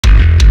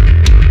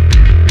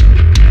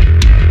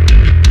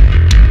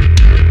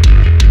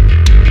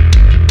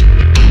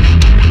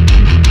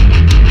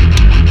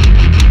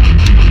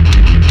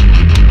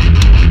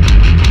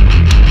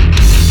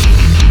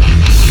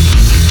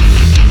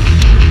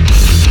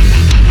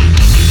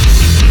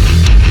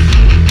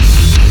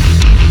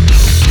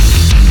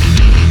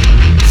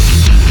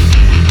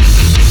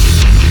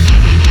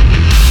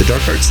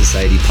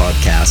Society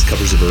podcast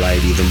covers a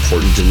variety of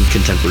important and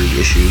contemporary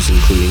issues,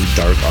 including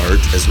dark art,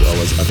 as well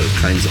as other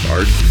kinds of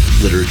art,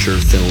 literature,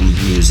 film,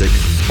 music,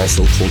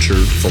 also culture,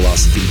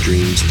 philosophy,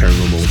 dreams,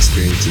 paranormal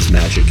experiences,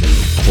 magic, and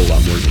a whole lot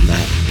more than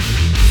that.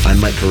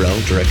 I'm Mike Carell,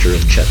 director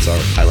of Chet's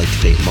Art. I Like to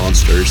Paint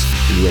Monsters,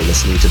 and you are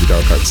listening to the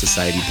Dark Art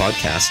Society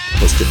podcast,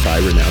 hosted by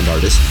renowned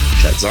artist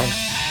Chet Zar.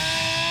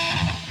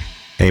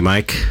 Hey,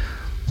 Mike.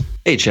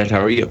 Hey, Chet,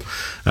 how are you?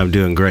 I'm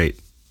doing great.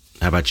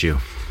 How about you?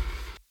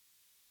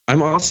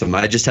 I'm awesome.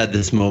 I just had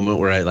this moment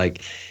where I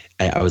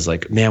was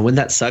like, man, wouldn't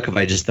that suck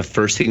if the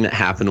first thing that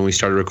happened when we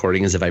started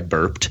recording is if I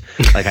burped?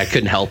 Like, I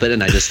couldn't help it,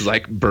 and I just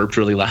burped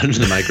really loud into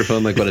the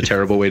microphone. Like, what a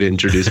terrible way to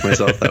introduce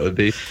myself that would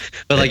be.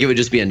 But it would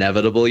just be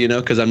inevitable,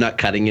 because I'm not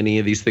cutting any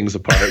of these things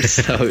apart.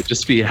 So it would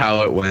just be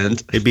how it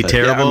went. It'd be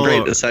terrible. Yeah,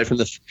 I'm great.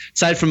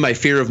 Aside from my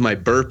fear of my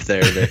burp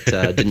there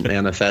that didn't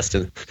manifest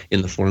in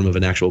the form of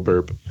an actual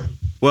burp.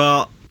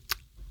 Well,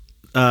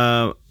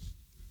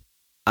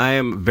 I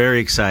am very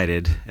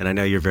excited, and I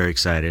know you're very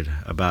excited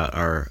about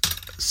our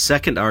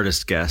second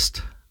artist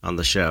guest on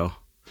the show.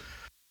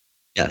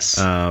 Yes.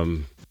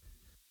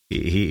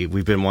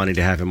 We've been wanting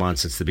to have him on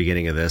since the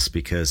beginning of this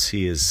because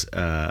he is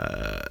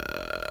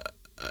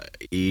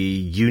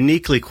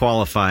uniquely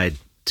qualified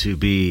to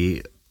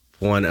be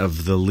one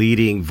of the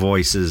leading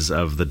voices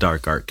of the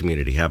dark art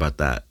community. How about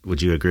that?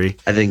 Would you agree?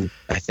 I think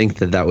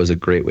that was a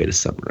great way to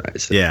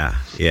summarize it. Yeah.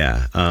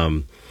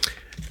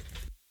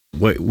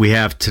 What we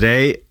have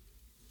today,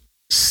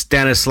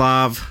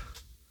 Stanislav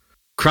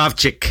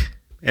Kravchik,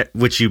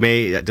 which you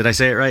may, did I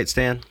say it right,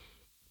 Stan?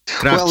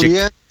 Kravchik.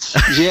 Well,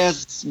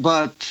 yes,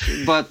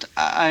 but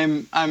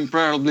I'm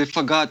probably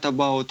forgot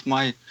about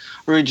my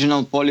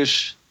original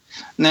Polish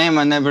name.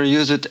 I never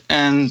use it,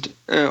 and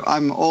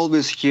I'm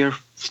always here,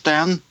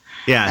 Stan.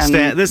 Yeah,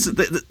 Stan.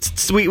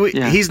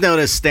 He's known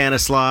as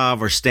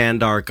Stanislav or Stan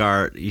Dark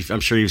Art. I'm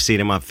sure you've seen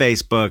him on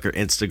Facebook or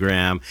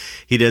Instagram.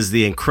 He does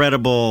the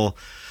incredible,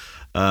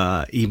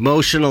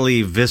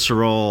 emotionally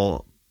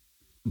visceral,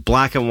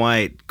 black and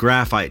white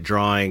graphite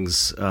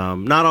drawings.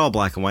 Not all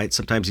black and white.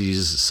 Sometimes he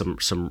uses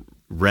some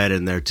red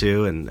in there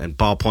too, and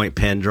ballpoint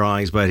pen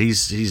drawings. But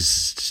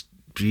he's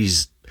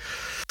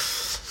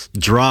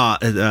draw.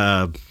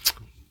 How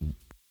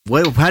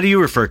do you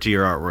refer to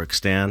your artwork,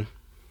 Stan?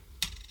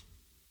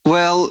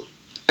 Well,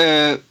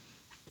 I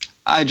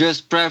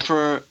just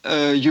prefer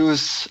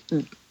use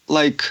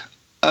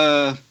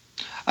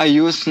I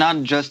use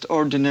not just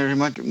ordinary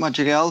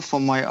material for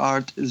my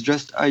art. It's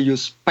just I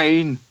use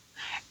paint,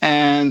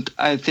 and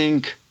I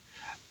think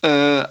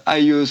I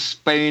use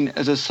paint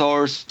as a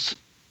source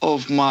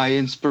of my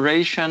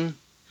inspiration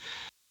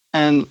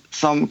and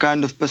some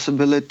kind of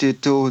possibility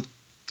to,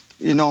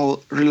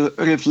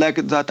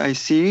 reflect that I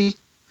see,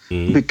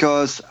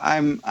 because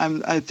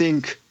I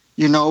think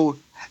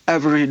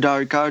every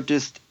dark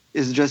artist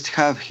is just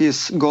have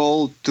his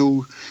goal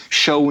to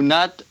show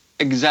not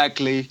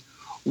exactly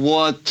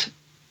what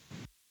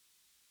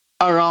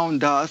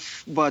around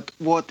us, but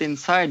what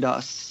inside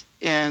us,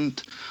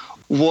 and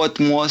what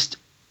most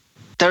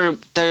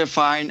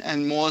terrifying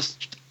and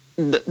most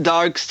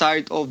dark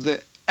side of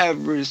the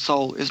every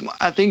soul is.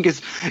 I think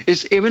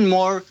it's even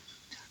more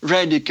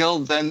radical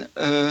than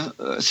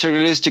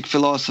surrealistic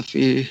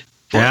philosophy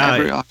for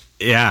every art.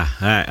 Yeah,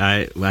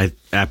 I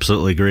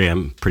absolutely agree.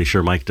 I'm pretty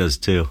sure Mike does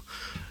too.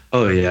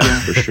 Oh yeah,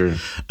 for sure.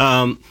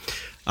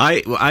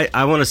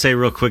 I want to say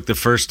real quick, the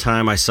first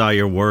time I saw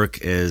your work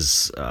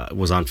was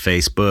on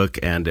Facebook,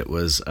 and it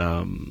was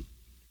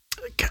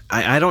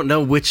I don't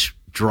know which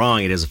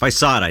drawing it is. If I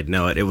saw it, I'd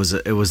know it. It was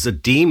a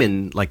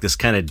demon, like this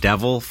kind of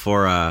devil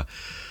for a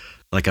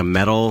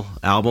metal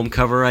album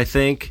cover, I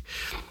think.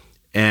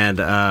 And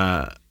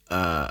I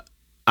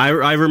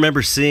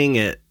remember seeing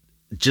it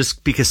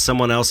just because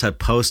someone else had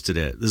posted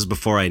it. This is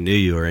before I knew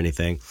you or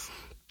anything,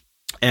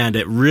 and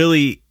it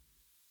really.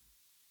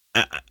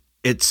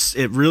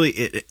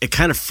 It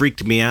kind of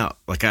freaked me out.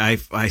 Like I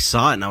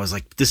saw it and I was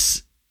like,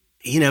 this,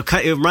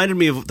 it reminded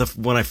me of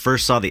when I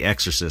first saw The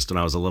Exorcist when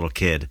I was a little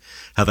kid,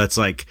 how that's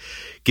like,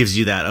 gives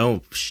you that,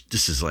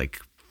 this is like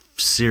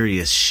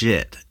serious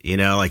shit,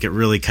 like it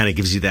really kind of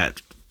gives you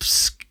that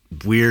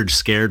weird,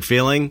 scared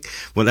feeling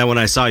when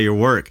I saw your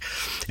work.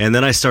 And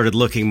then I started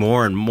looking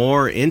more and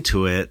more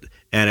into it,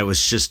 and it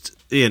was just,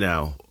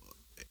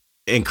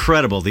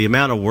 incredible. The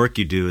amount of work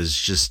you do is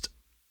just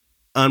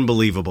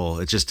unbelievable.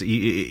 It's just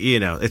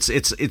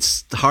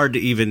it's hard to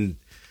even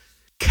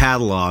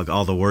catalog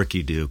all the work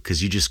you do,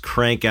 because you just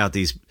crank out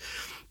these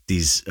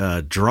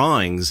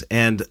drawings.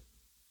 And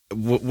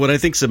what I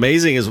think is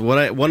amazing is one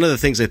of the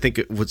things I think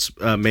what's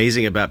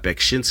amazing about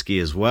Beksinski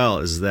as well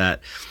is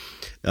that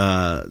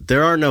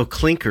there are no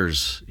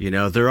clinkers.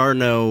 There are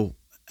no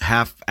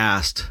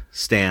half-assed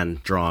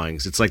Stan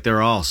drawings. It's like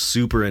they're all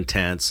super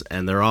intense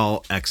and they're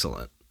all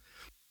excellent.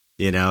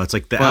 It's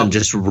like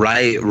just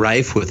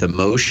rife with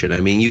emotion.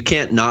 I mean, you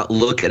can't not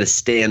look at a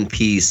Stan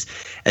piece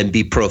and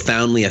be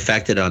profoundly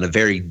affected on a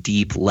very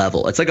deep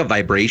level. It's like a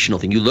vibrational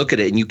thing. You look at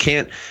it and you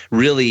can't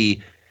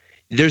really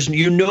there's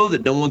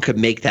that no one could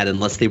make that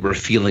unless they were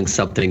feeling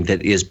something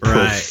that is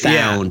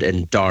profound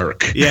and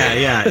dark.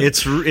 Yeah,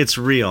 it's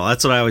real.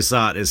 That's what I always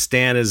thought. Is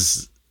Stan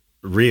is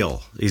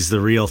real. He's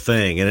the real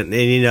thing, and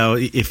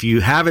if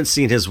you haven't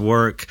seen his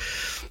work,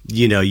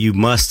 you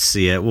must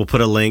see it. We'll put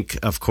a link,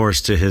 of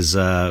course, to his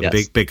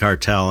Big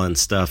Cartel and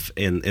stuff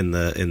in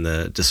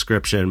the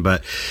description.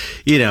 But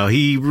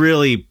he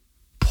really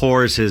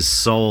pours his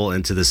soul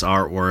into this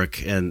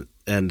artwork, and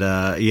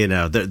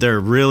they're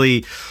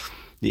really,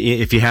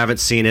 if you haven't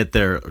seen it,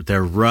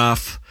 they're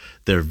rough,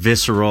 they're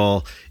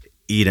visceral.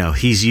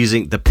 He's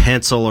using the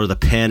pencil or the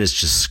pen is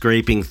just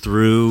scraping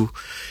through,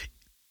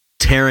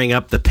 tearing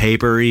up the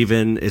paper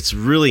even. It's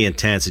really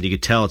intense, and you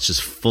can tell it's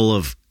just full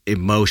of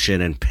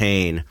emotion and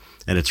pain,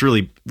 and it's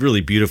really,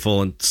 really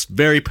beautiful, and it's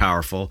very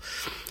powerful.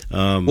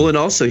 Well, and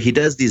also he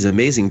does these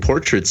amazing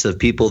portraits of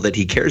people that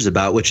he cares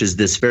about, which is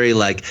this very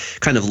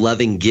kind of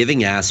loving,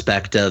 giving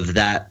aspect of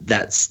that.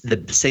 That's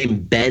the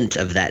same bent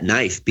of that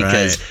knife,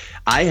 because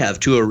I have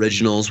two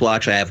originals. Well,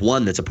 actually, I have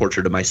one that's a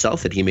portrait of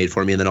myself that he made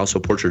for me, and then also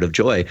a portrait of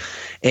Joy.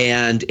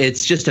 And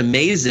it's just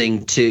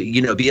amazing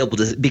to, be able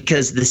to,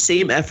 because the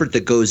same effort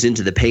that goes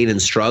into the pain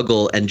and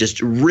struggle and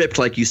just ripped,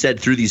 like you said,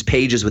 through these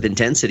pages with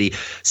intensity,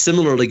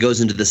 similarly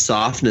goes into the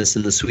softness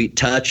and the sweet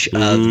touch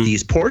of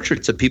these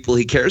portraits of people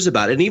he cares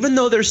about. And even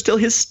though they're still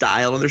his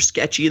style and they're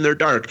sketchy and they're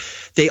dark,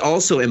 they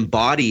also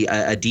embody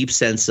a deep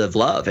sense of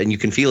love, and you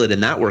can feel it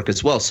in that work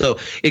as well. So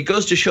it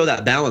goes to show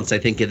that balance, I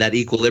think, that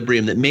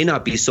equilibrium that may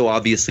not be so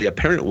obviously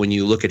apparent when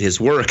you look at his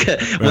work.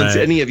 Once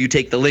any of you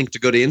take the link to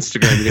go to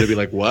Instagram, you're going to be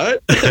like,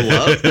 what?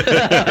 Love?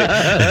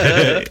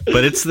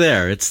 But it's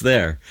there. It's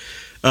there.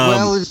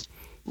 It's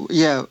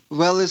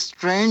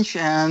strange,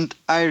 and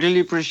I really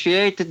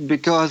appreciate it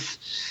because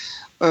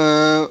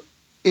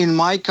in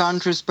my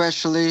country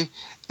especially,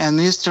 and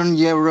Eastern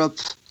Europe,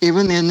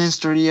 even in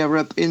Eastern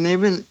Europe, and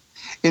even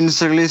in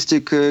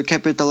socialistic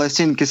capital, I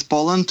think, is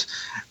Poland,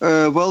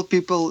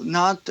 people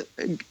not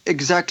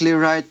exactly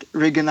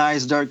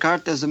recognize dark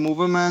art as a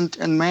movement,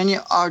 and many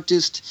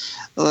artists,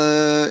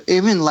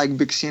 even like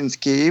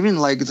Beksinski, even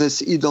like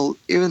this idol,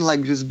 even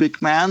like this big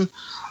man,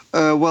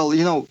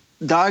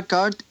 dark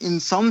art in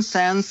some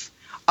sense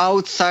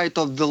outside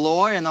of the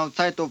law and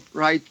outside of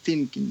right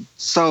thinking.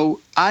 So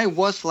I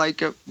was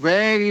like a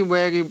very,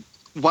 very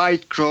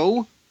white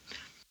crow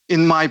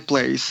in my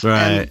place,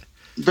 and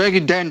very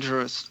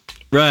dangerous.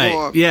 Right.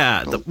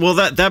 Well,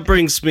 that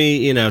brings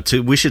me,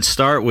 to, we should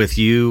start with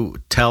you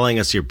telling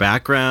us your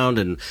background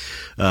and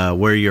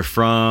where you're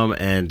from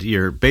and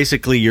your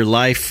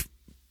life.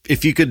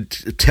 If you could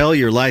tell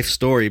your life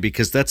story,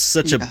 because that's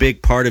such a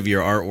big part of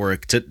your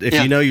artwork. If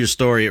you know your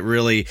story, it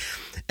really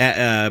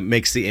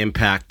makes the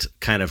impact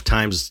kind of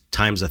times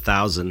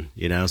 1,000.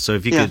 So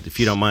if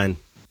you don't mind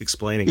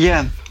explaining.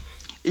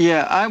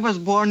 I was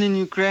born in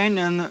Ukraine,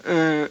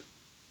 and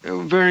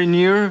very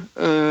near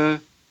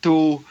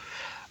to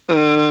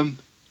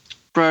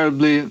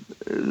probably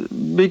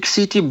big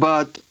city,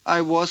 but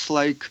I was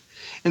like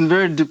in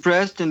very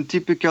depressed and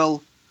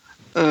typical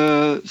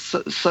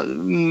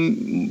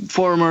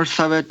former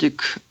Soviet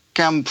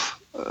camp,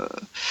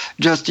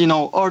 just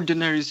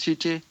ordinary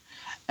city,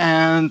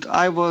 and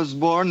I was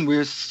born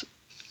with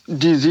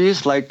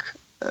disease like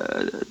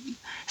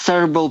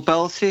cerebral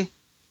palsy,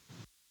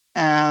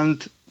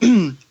 and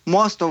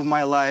most of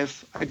my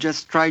life I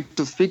just tried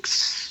to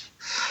fix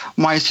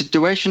my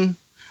situation,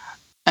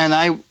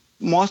 and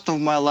most of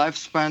my life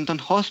spent in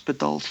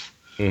hospitals.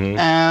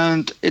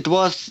 And it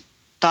was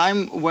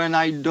time when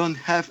I don't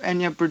have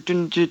any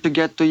opportunity to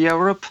get to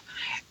Europe,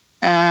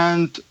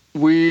 and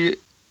we,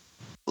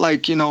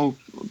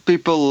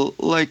 people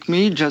like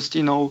me just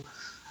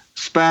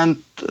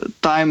spent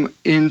time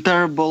in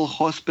terrible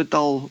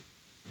hospital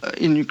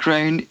in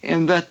Ukraine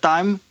in that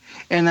time.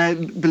 And I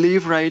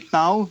believe right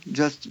now,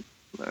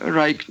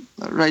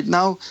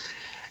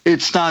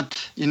 it's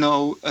not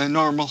a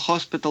normal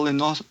hospital in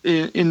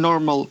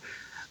normal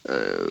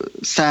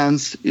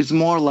sense. It's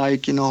more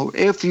like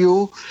if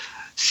you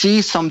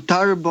see some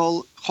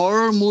terrible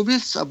horror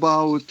movies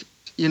about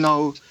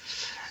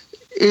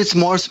it's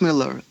more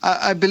similar.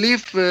 I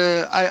believe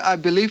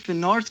in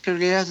North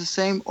Korea the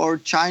same, or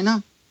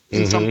China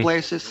in some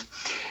places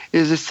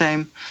is the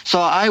same. So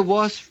I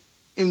was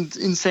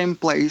in same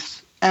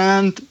place,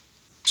 and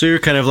so you're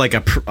kind of like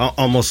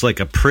almost like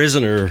a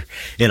prisoner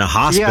in a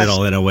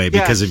hospital in a way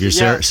because of your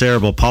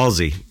cerebral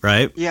palsy,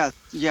 right?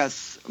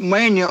 Yes.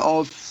 Many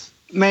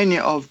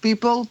of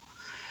people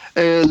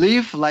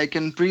live like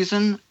in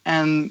prison,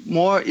 and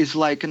more is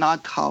like an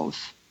art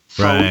house.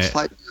 So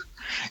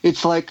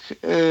it's like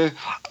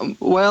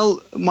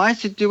my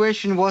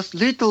situation was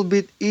little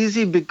bit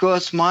easy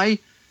because my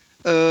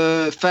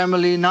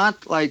family not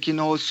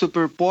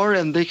super poor,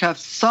 and they have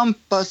some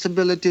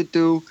possibility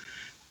to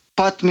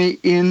put me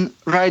in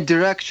right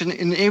direction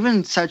in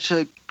even such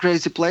a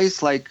crazy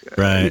place like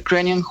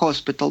Ukrainian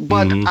hospital.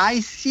 But I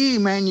see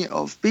many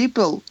of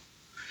people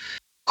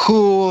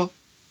who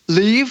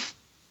live,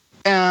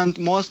 and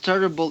most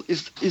terrible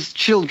is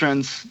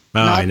children's.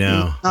 I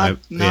know.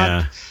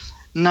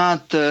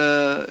 not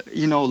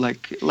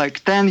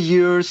like 10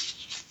 years,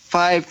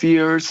 5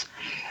 years.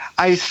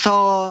 I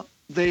saw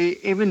they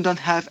even don't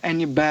have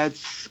any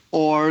beds,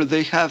 or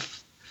they have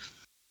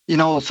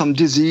some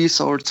disease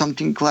or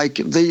something, like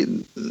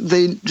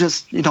they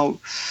just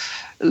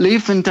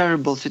live in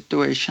terrible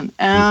situation.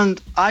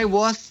 And I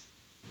was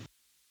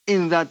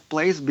in that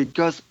place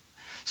because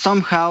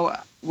somehow,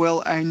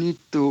 well, I need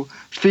to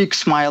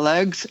fix my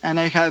legs and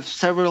I have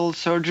several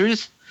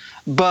surgeries,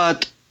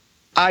 but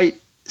I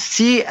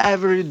see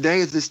every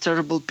day this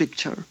terrible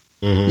picture,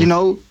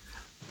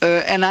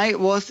 and I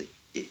was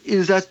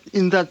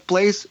in that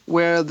place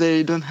where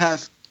they don't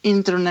have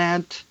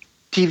internet,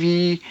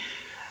 TV,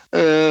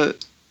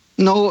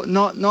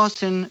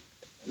 nothing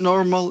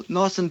normal,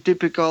 nothing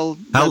typical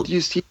that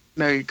you see in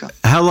America.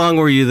 How long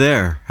were you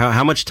there?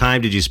 How much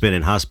time did you spend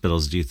in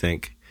hospitals, do you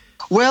think?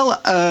 Well,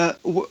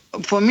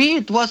 for me,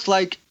 it was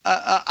like,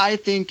 I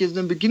think in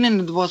the beginning,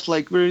 it was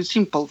like very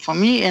simple for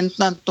me and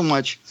not too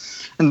much.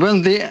 And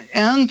when they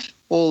end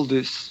all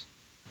this,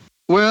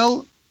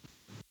 well,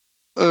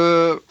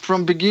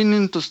 from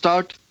beginning to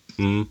start,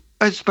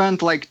 I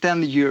spent like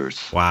 10 years.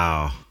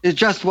 Wow. It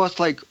just was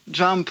like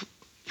jump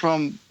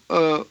from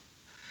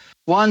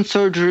one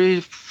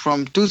surgery,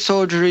 from two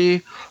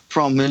surgery,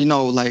 from,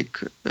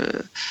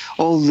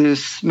 all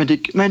this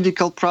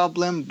medical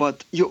problem,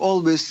 but you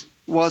always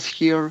was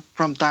here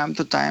from time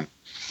to time.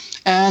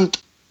 And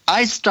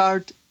I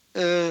start,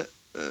 go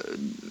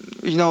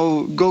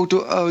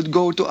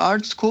to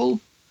art school,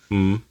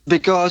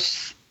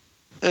 because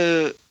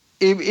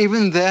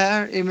even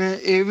there,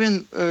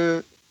 even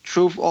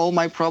through all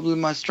my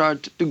problem, I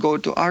start to go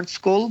to art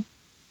school,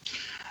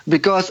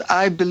 because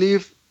I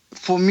believe,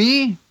 for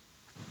me,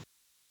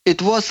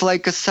 it was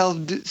like a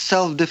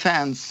self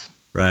defense.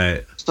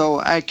 Right. So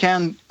I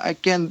can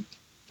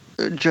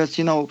just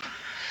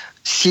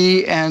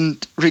see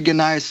and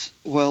recognize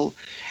well,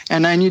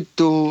 and I need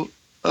to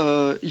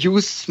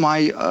use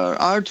my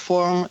art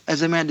form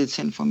as a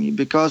medicine for me,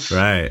 because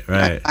right.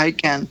 I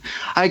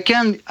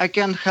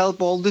can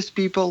help all these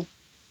people.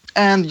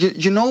 And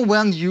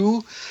when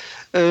you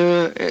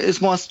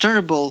it's most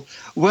terrible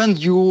when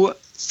you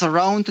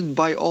surrounded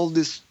by all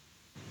this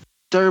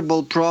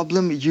terrible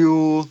problem,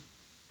 you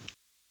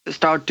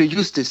start to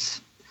use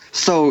this.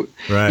 So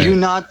you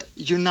not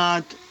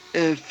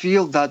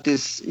feel that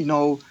is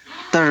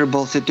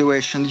terrible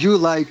situation. You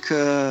like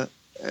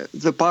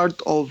the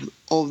part of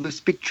this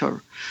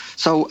picture.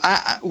 So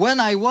when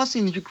I was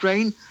in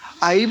Ukraine,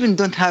 I even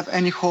don't have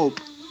any hope.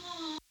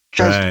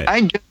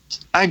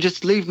 I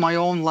just live my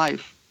own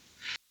life.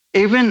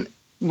 Even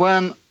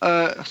when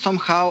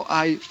somehow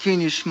I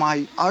finish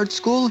my art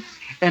school,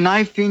 and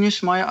I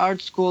finish my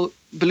art school,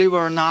 believe it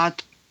or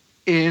not,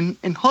 in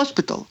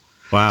hospital.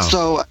 Wow.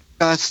 So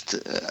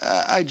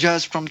I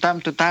just from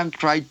time to time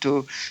try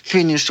to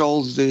finish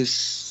all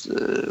this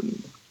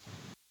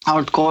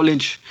art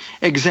college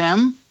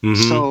exam.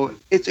 So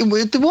it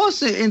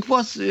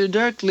was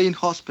directly in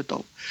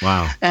hospital.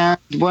 Wow. And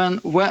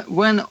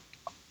when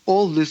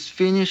all this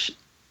finished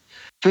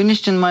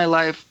in my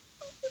life,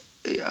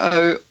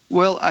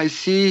 I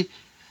see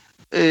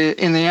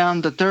in the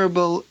end the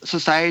terrible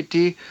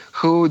society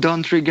who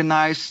don't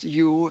recognize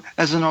you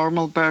as a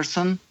normal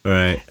person.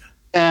 Right.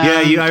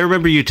 I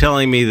remember you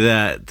telling me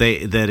that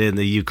in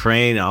the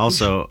Ukraine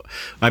also,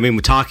 I mean,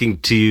 talking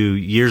to you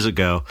years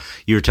ago,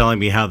 you were telling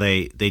me how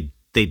they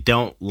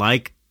don't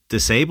like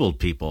disabled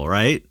people,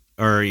 right?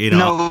 Or they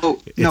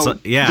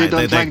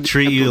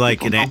treat you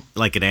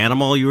like an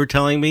animal. You were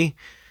telling me.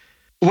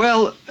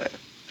 Well,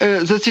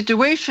 the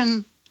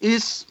situation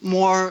is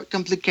more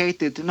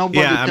complicated.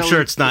 I'm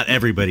sure it's not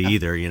everybody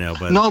either,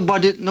 but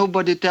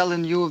nobody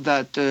telling you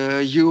that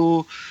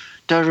you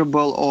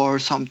terrible or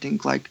something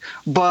like.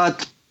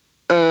 But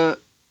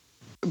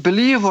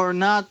believe or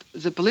not,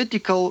 the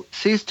political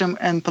system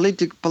and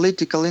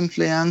political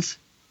influence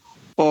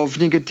of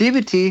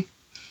negativity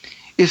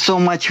is so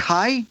much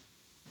high.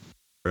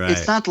 Right.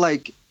 It's not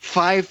like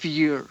 5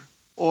 year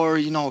or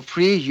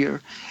 3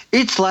 year.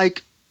 It's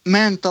like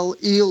mental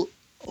ill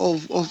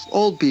of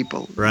all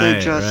people.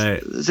 Right.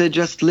 They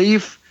just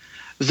live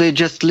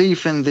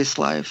in this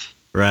life.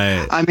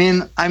 Right. I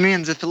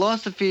mean the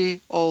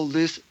philosophy, all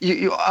this.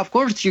 You of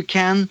course you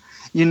can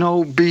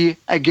be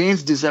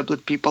against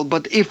disabled people,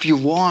 but if you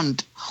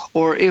want,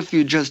 or if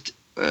you just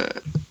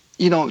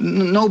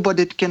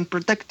nobody can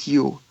protect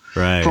you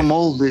from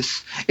all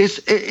this.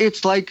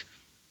 It's like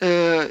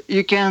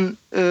you can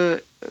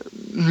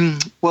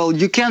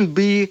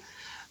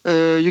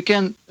you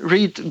can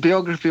read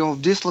biography of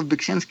Zdzislaw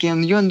Beksiński,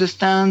 and you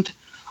understand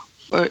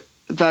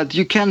that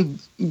you can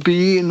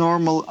be a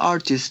normal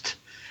artist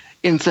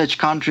in such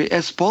country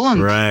as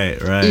Poland.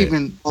 Right.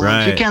 Even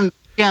Poland. You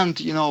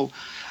can't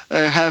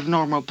have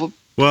normal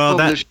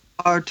published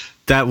art.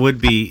 That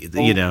would be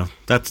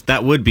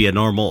that would be a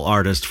normal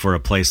artist for a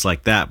place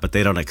like that, but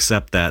they don't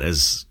accept that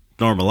as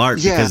normal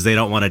art because they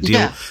don't want to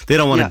deal. They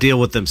don't want to deal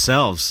with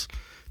themselves.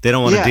 They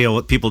don't want to deal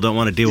with people. Don't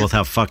want to deal with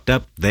how fucked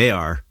up they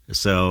are.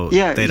 So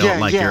they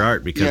don't like your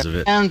art because of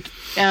it.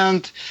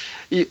 And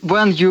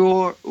when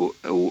you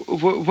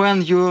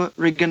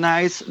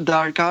recognize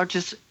dark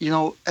artists,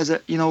 as a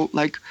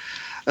like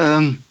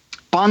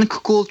punk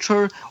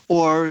culture,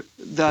 or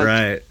that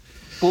Right.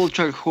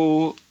 culture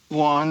who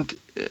want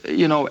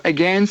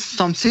against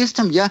some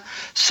system. Yeah.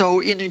 So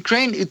in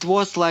Ukraine it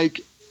was like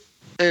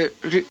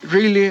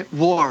really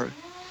war.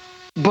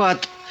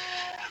 But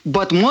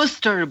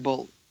most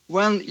terrible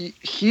when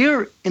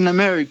here in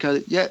America,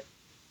 yeah,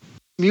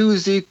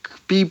 music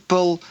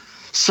people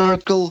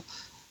circle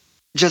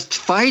just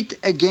fight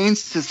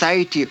against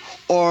society,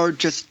 or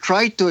just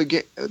try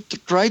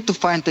to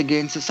fight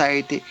against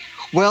society.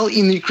 Well,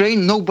 in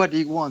Ukraine,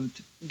 nobody want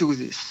to do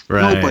this.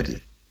 Right. Nobody.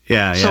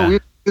 Yeah. So Yeah.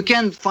 you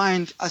can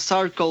find a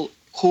circle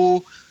who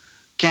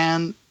can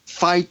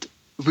fight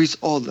with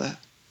other.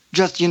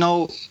 Just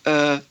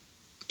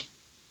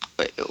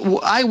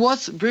I was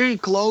very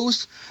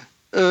close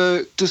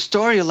to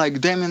story like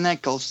Damien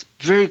Eccles,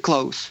 very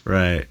close,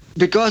 Right.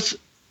 because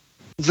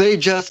they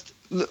just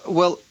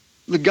well,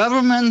 the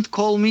government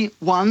called me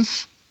once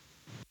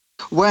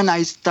when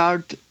I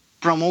start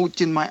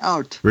promoting my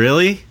art.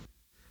 Really?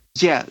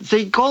 Yeah,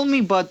 they called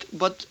me, but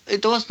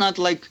it was not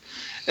like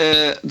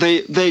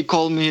they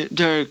called me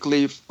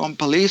directly from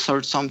police or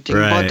something.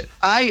 Right. But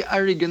I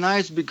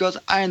recognize, because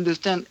I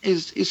understand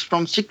is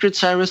from Secret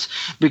Service,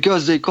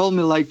 because they called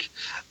me like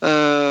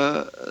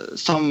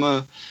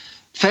some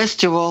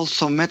festival,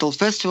 some metal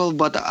festival.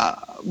 But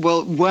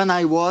well, when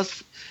I was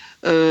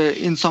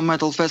in some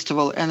metal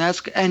festival and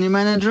ask any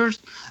managers,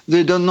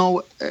 they don't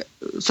know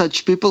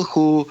such people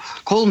who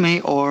call me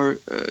or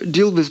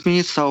deal with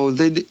me, so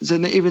they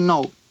don't even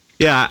know.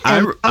 Yeah,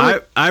 And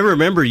I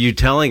remember you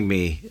telling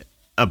me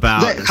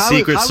about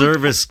Secret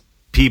Service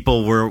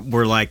people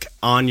were like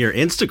on your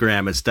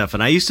Instagram and stuff,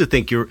 and I used to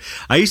think you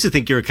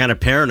were kind of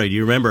paranoid.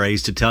 You remember I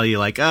used to tell you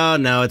like, oh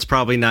no, it's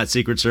probably not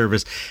Secret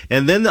Service,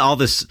 and then all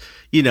this,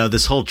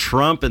 this whole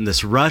Trump and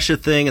this Russia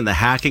thing and the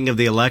hacking of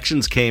the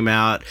elections came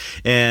out,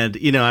 and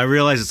I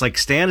realized it's like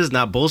Stan is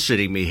not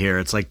bullshitting me here.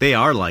 It's like they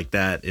are like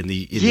that in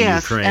the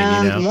Ukraine.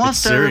 And It's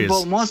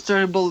serious. most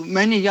terrible.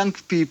 Many young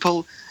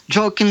people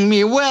joking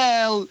me,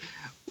 well,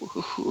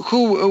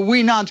 who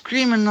we not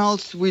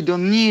criminals, we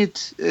don't need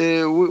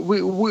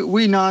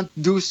we not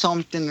do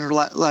something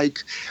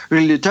like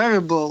really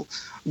terrible,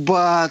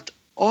 but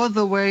all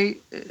the way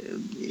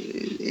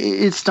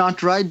it's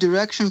not right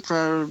direction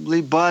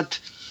probably. But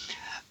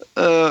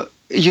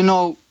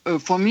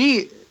for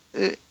me,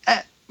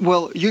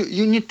 well,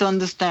 you need to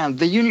understand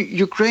the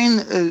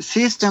Ukraine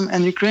system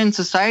and Ukraine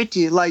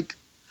society, like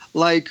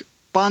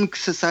punk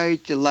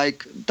society,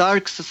 like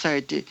dark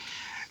society.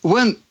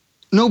 When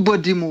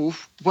nobody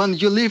move, when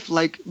you live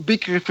like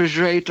big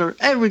refrigerator,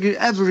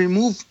 every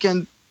move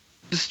can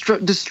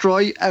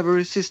destroy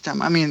every system.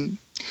 I mean,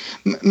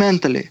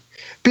 mentally,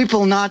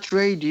 people not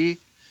ready.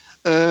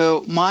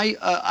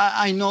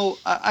 I know.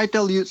 I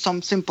tell you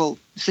some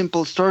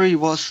simple story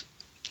was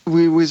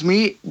with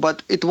me,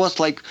 but it was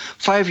like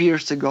 5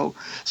 years ago.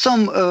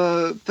 Some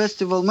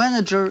festival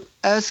manager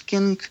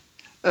asking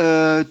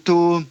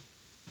to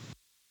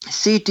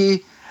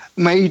city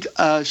made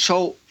a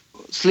show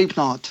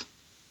Slipknot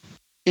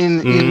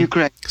in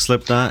Ukraine.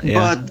 Slipknot, yeah.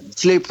 But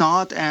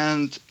Slipknot,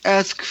 and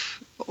ask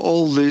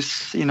all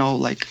this,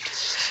 like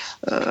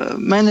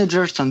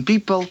managers and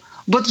people.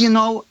 But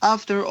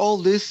after all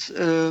this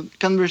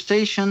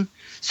conversation,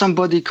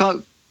 somebody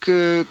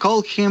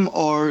call him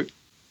or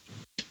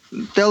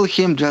tell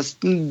him, just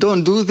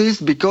don't do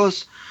this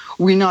because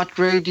we're not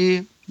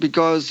ready,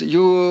 because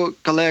you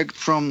collect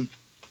from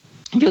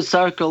your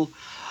circle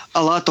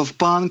a lot of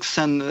punks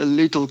and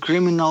little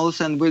criminals,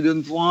 and we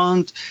don't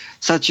want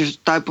such a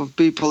type of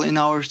people in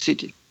our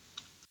city.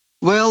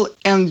 Well,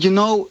 and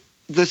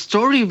the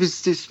story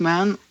with this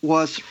man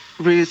was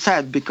really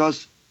sad,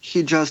 because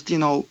he just,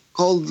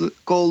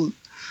 called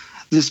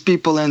these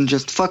people and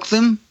just fuck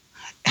them.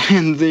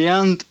 In the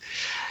end,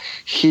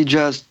 he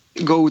just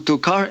go to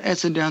car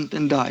accident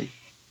and die.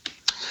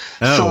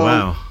 Oh,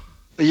 wow.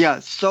 Yeah,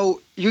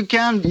 so you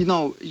can,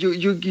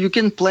 you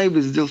can play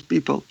with those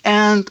people.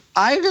 And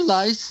I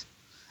realize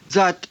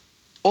that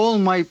all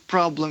my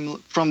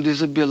problem from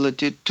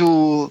disability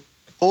to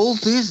all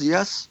this,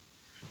 yes,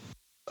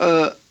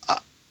 well,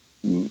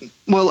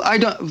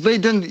 they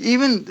don't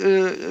even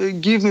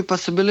give me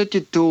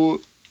possibility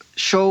to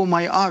show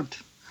my art.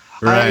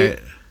 Right.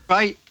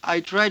 I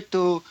tried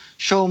to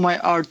show my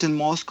art in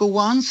Moscow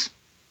once,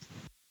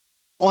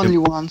 only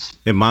once.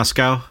 In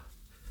Moscow?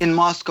 In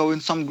Moscow,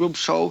 in some group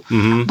show,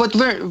 but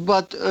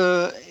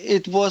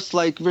it was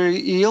like very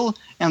ill,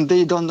 and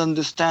they don't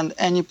understand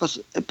any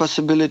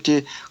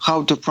possibility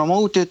how to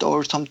promote it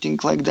or something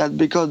like that,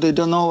 because they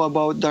don't know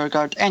about dark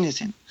art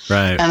anything.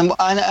 Right. And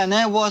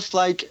I was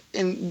like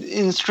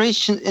in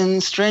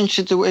strange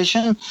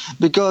situation,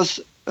 because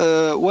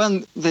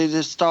when they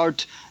just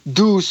start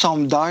do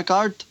some dark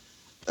art,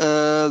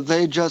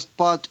 they just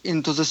put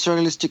into the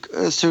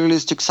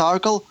surrealistic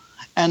circle,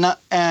 and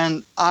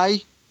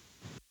I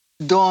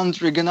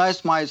don't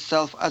recognize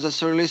myself as a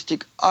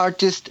surrealistic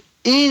artist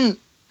in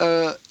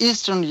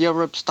Eastern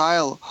Europe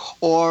style,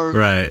 or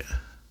right.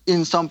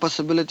 in some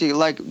possibility,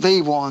 like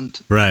they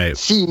won't Right.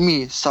 see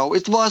me. So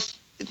it was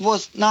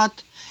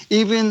not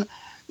even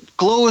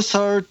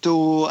closer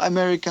to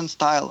American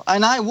style.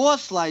 And I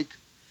was like,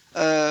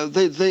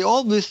 they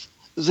always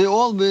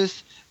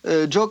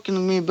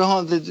joking me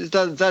behind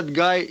that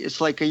guy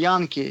is like a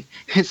Yankee.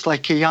 It's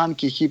like a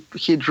Yankee.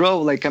 He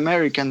drove like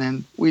American,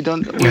 and we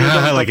don't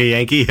Like a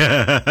Yankee.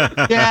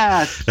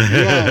 Yes,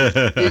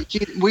 yes.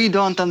 We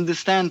don't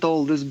understand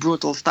all this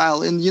brutal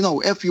style. And,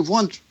 if you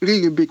want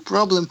really big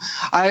problem,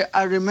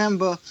 I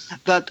remember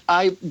that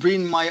I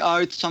bring my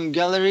art some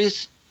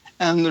galleries,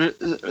 and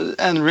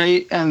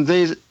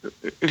they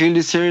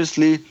really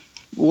seriously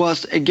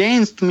was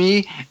against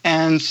me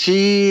and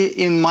see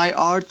in my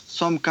art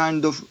some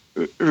kind of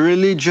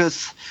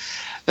religious,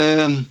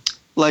 um,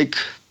 like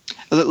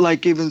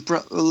even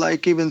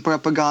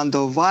propaganda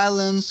of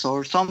violence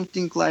or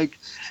something like,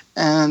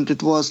 and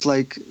it was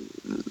like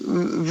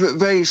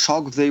very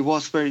shocked. They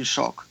was very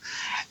shocked.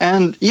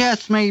 And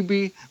yes,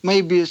 maybe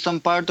some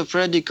part of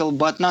radical,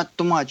 but not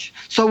too much.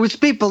 So it's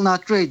people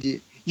not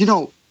ready,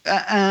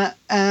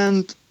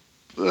 and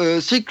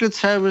Secret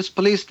Service,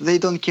 police, they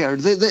don't care.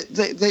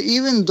 They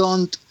even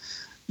don't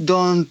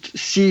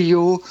see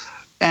you.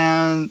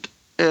 And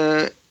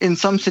in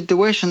some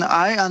situation,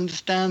 I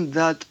understand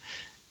that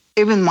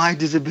even my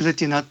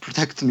disability not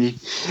protect me.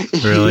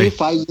 Really?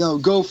 If I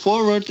go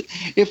forward,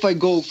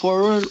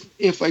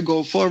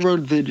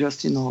 they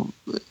just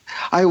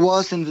I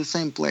was in the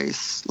same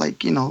place,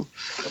 like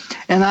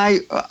and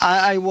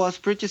I was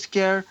pretty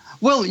scared.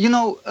 Well,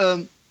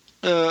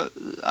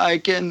 I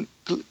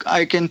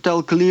can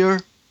tell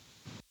clear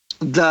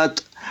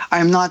that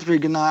I'm not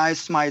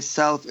recognize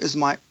myself as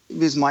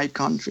with my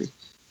country.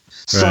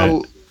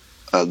 So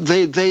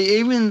they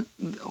even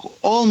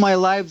all my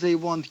life they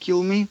won't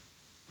kill me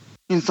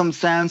in some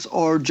sense,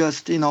 or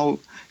just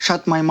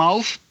shut my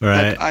mouth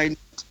that I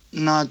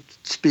not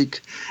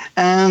speak,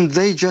 and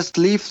they just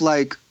live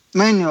like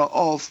many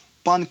of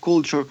punk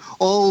culture,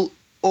 all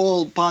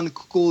punk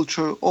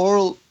culture,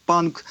 all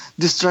punk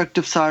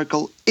destructive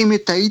circle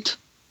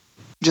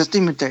just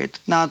imitate,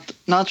 not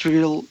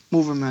real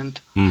movement,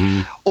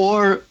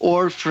 or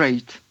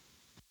afraid.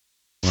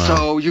 Wow.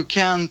 So you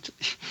can't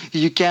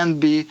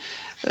be,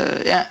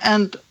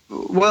 and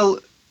well,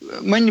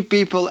 many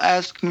people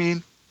ask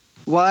me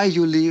why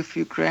you leave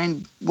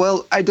Ukraine.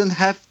 Well, I don't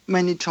have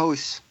many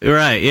choice.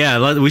 Right.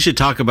 Yeah. We should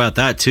talk about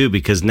that too,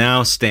 because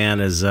now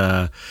Stan is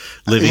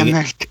living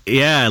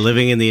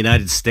in the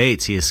United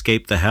States. He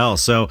escaped the hell.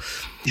 So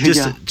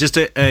just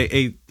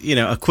a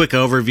quick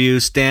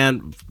overview.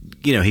 Stan,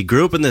 he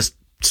grew up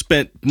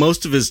spent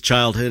most of his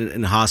childhood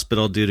in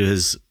hospital due to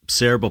his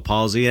cerebral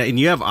palsy, and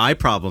you have eye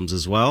problems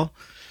as well.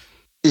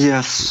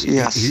 Yes.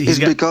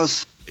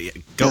 Because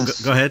go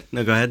ahead.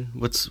 No, go ahead.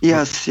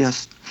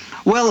 Yes.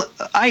 Well,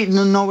 I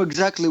don't know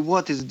exactly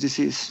what is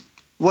disease.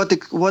 What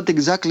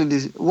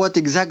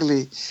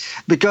exactly?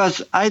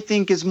 Because I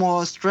think it's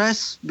more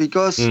stress.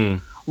 Because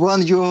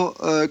when you're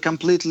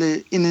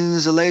completely in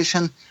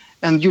isolation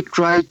and you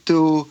try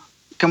to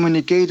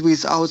communicate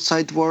with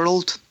outside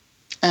world,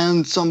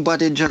 and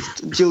somebody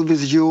just deal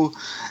with you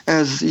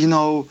as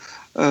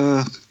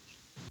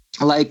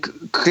like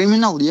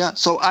criminal, yeah.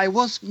 So I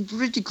was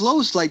pretty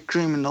close, like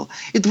criminal.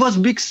 It was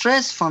big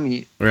stress for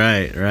me.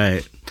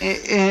 Right.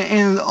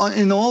 And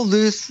in all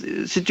this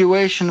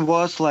situation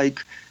was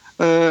like,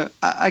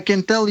 I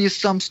can tell you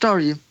some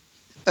story.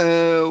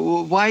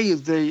 Why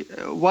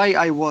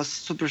I was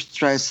super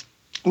stressed.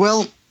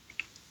 Well,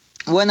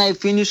 when I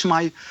finished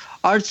my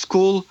art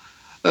school,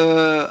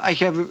 I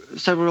have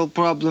several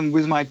problems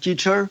with my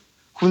teacher,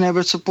 who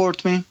never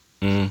support me.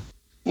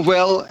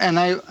 Well, and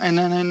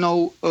I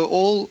know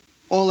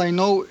all I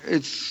know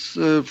it's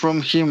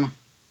from him.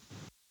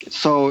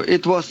 So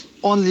it was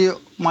only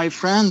my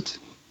friend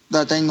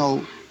that I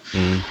know,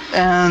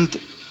 and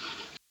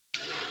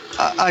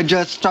I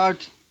just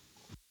start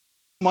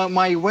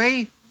my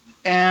way,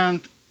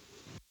 and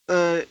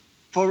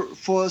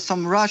for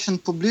some Russian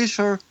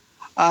publisher,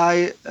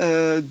 I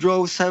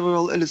drew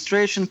several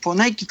illustrations for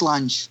Naked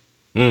Lunch.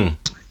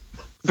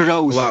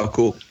 Burrows. Wow,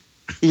 cool.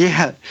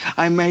 Yeah,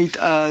 I made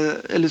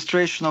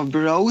illustration of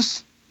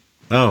Burrows.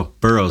 Oh,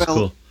 Burrows,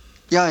 cool.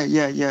 Yeah.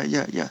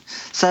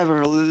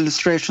 Several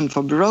illustrations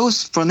for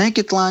Burrows, for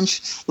Naked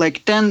Lunch,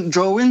 like 10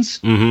 drawings.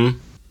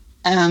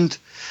 And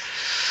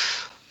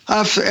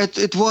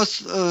it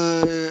was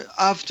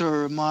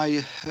after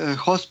my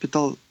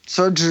hospital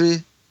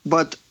surgery,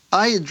 but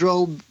I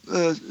drew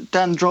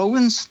 10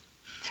 drawings,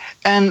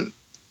 and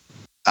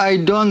I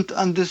don't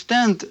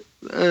understand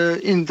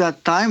in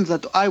that time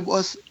that I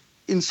was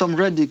in some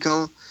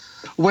radical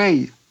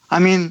way. I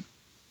mean,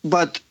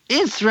 but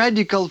it's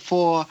radical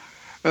for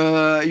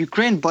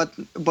Ukraine, but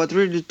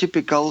really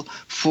typical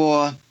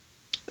for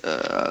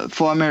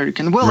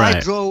American. Well, right. I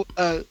draw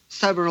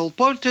several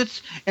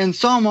portraits and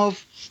some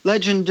of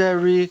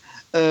legendary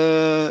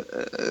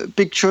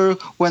picture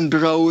when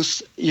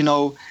Burroughs,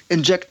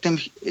 injects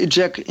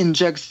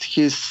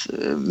his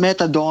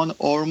methadone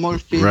or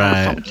morphine or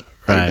something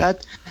like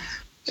that,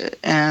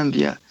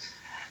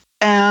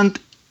 and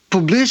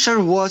publisher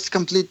was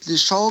completely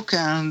shocked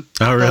and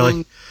Oh,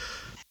 really?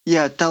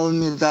 telling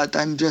me that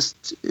I'm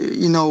just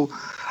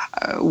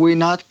we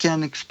not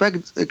can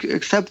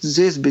accept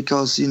this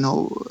because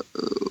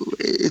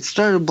it's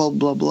terrible,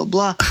 blah blah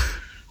blah.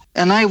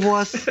 And I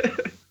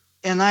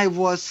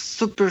was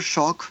super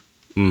shocked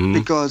Hmm.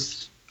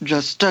 because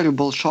just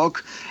terrible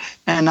shock,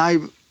 and I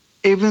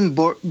even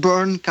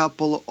burned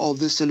couple of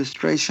this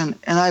illustration,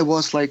 and I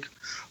was like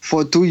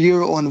for 2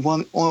 years on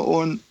one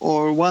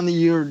or 1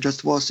 year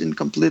just was in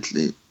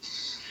completely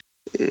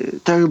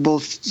terrible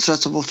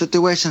stressful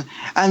situation,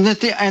 and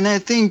I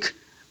think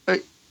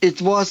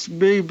it was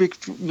very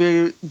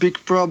big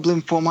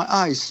problem for my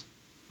eyes.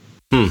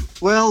 Hmm.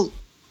 Well,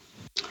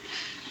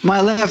 my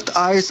left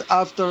eye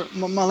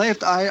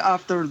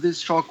after this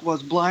shock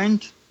was blind.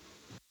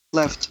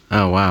 Left.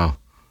 Oh, wow.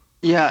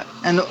 Yeah,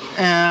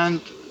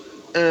 and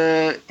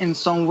in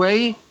some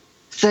way,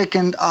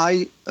 second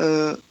eye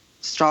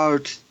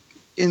start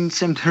in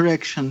same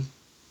direction.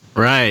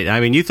 Right.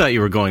 I mean, you thought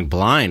you were going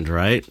blind,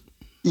 right?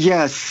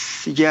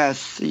 Yes,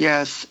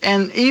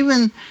 and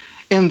even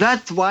and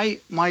that's why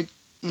my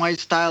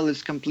style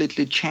is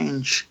completely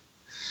changed.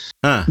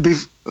 Huh.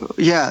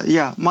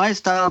 My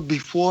style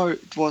before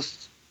it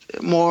was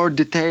more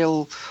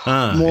detail,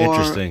 more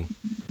Interesting.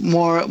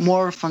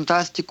 more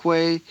fantastic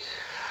way.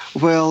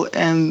 Well,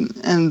 and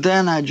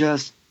then I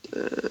just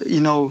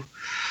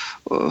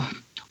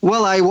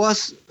I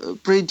was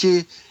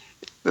pretty.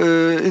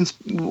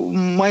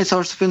 My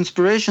source of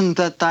inspiration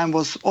that time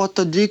was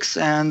Otto Dix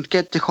and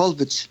Katie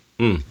Holwitz.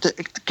 Mm.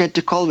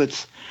 Katie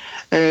Holwitz,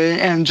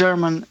 and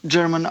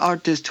German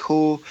artist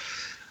who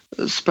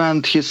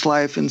spent his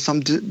life in some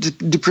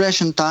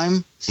depression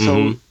time.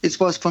 So it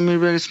was for me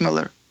very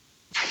similar.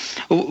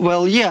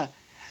 Well, yeah,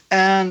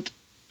 and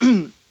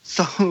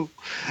so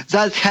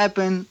that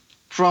happened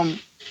from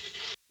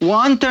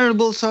one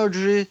terrible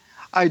surgery.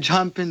 I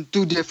jump in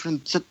two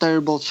different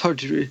terrible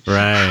surgery.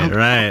 Right.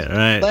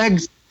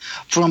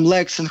 From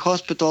legs in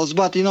hospitals.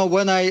 But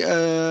when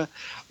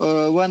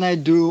I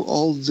do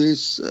all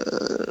these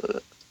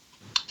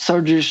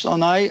surgeries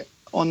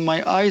on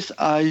my eyes,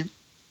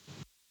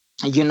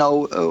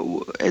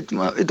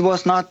 it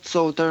was not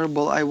so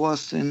terrible. I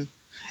was in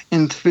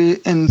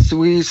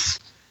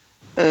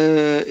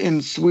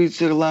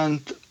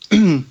Switzerland.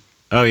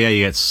 Oh, yeah,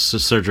 you got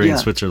surgery in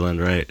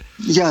Switzerland, right?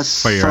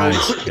 Yes, for your eyes.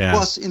 Yeah.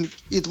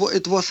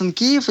 It was in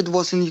Kiev. It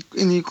was in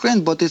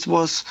Ukraine, but it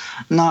was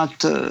not.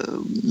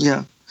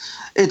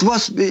 It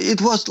was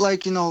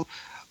like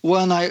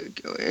when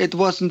it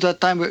wasn't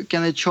that time when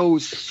I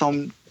chose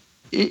some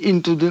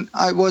into the.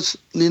 I was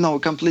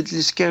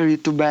completely scary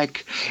to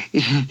back.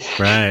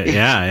 Right.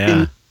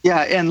 Yeah.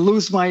 And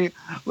lose my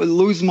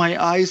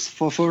eyes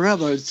for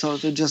forever. So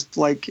they just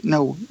like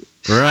no.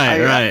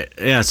 Right.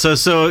 Yeah.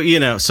 So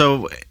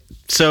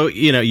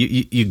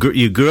you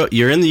grew up,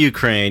 you're in the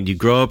Ukraine, you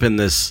grow up in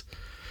this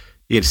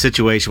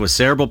situation with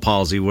cerebral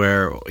palsy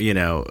where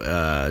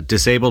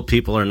disabled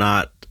people are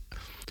not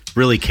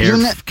really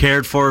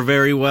cared for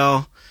very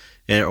well,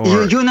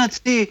 or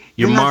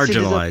you're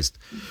marginalized.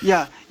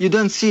 You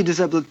don't see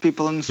disabled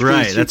people in the streets.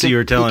 Right, that's what you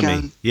were telling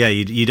me. Yeah,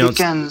 you don't.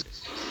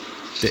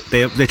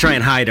 They try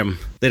and hide them.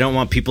 They don't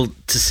want people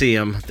to see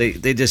them.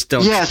 They just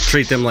don't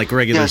treat them like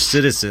regular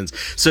citizens.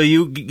 So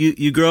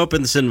you grow up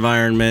in this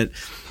environment.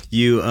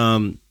 You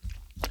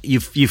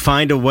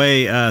find a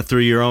way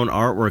through your own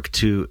artwork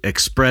to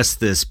express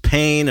this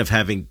pain of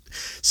having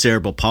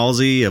cerebral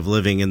palsy, of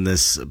living in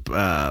this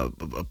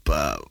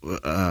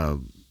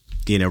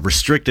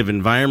restrictive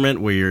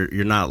environment where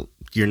you're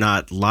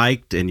not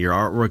liked and your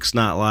artwork's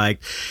not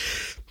liked.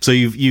 So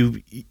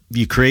you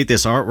create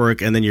this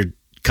artwork, and then you're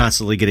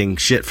constantly getting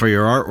shit for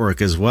your artwork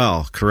as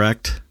well,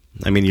 correct?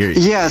 I mean,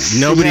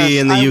 nobody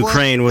in the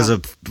Ukraine was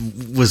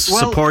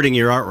supporting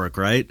your artwork,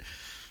 right?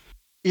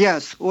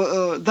 Yes,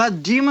 that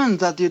demon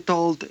that you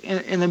told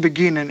in the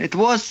beginning, it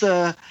was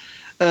I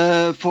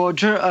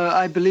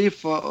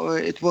believe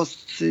it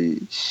was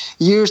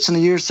years and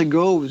years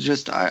ago.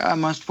 Just I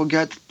must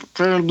forget.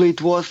 Probably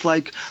it was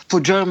like for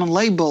German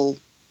label.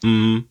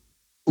 Mm-hmm.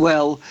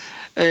 Well,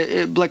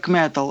 black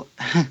metal.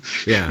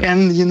 Yeah.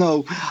 And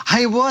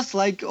I was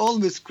like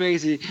always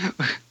crazy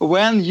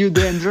when you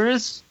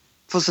dangerous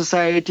for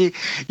society.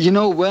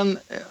 When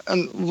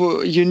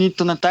you need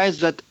to notice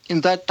that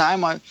in that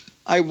time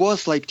I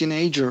was like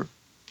teenager.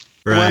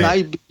 Right. When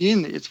I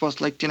begin, it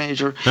was like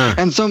teenager. Huh.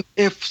 And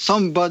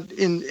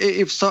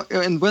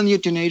when you're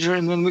teenager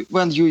and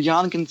when you're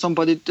young and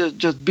somebody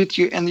just beat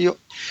you and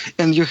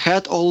you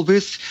had all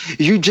this,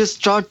 you just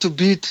start to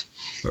beat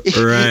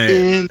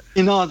right.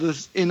 in other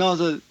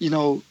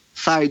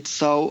sides.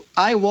 So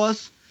I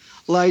was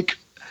like,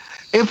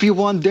 if you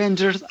want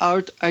dangerous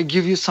art, I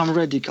give you some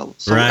radical.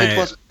 So it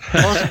was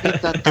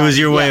that time. It was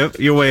your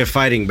way of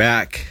fighting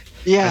back.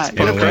 Yeah,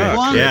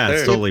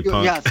 it's totally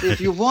punk. Yes, if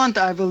you want,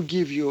 I will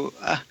give you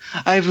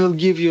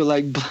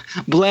like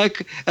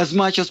black as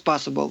much as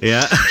possible.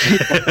 Yeah,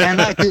 and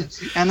I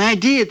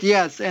did.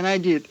 Yes, and I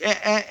did.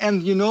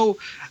 And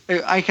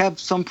I have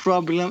some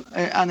problem,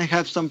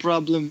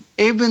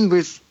 even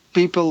with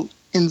people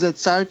in that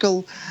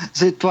circle,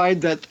 they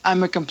tried that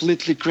I'm a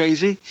completely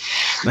crazy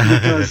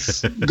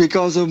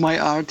because of my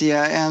art.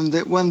 Yeah, and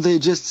when they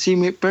just see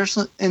me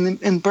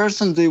in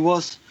person, they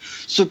was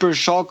super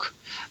shocked.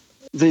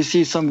 They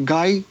see some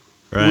guy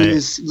Right.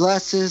 with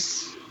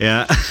glasses,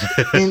 Yeah.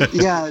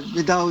 yeah,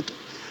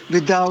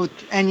 without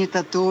any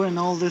tattoo and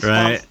all this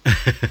Right.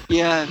 stuff.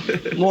 Yeah,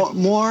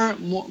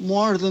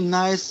 more than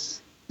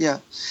nice. Yeah,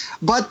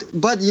 but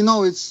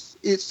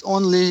it's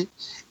only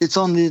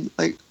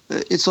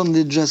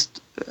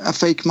just a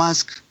fake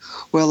mask.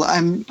 Well,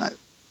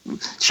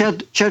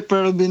 Chad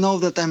probably know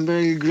that I'm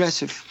very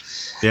aggressive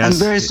and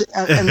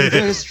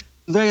Yes.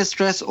 very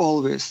stressed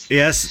always.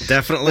 Yes,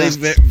 definitely. Yes.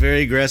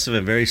 Very aggressive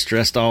and very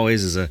stressed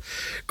always is a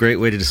great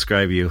way to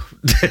describe you.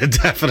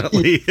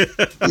 Definitely.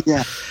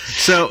 Yeah,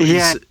 So,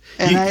 yeah,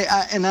 and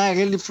you- I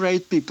really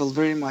afraid people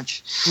very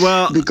much.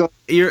 well, because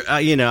you're,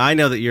 I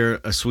know that you're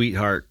a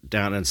sweetheart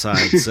down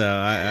inside, so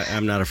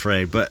I'm not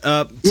afraid. But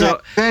yeah,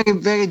 so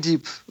very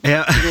deep.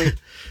 yeah.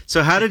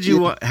 So how did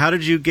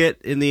you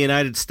get in the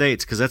United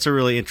States? Because that's a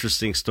really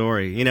interesting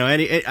story.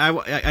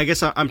 I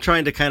guess I'm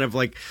trying to kind of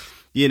like,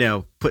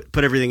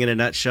 put everything in a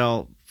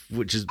nutshell,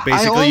 which is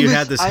basically you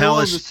had this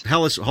hellish.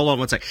 Hold on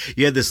one sec.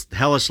 You had this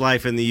hellish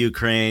life in the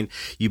Ukraine.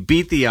 You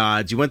beat the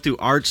odds. You went through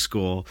art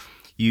school.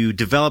 You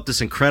developed this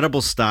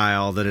incredible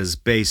style that is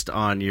based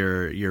on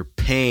your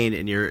pain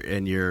and your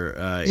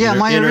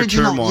my inner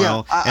original,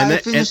 turmoil. yeah, and, I then,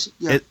 finished,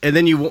 yeah. and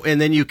then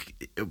you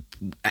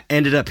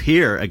ended up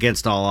here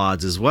against all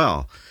odds as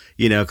well.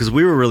 Because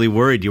we were really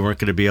worried you weren't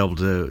going to be able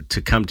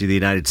to come to the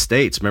United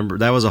States. Remember,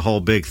 that was a whole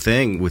big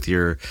thing with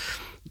your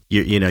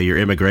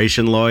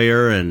immigration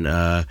lawyer, and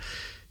a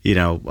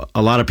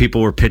lot of people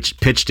were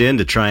pitched in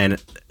to try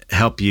and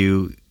help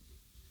you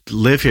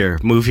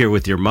move here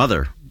with your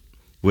mother,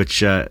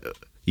 which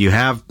you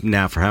have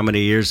now. For how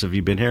many years have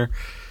you been here?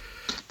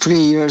 3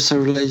 years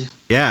already.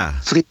 Yeah.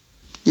 3.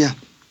 Yeah.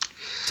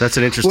 So that's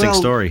an interesting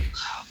story.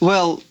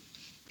 Well,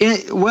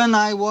 when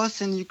I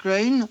was in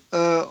Ukraine,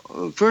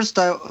 first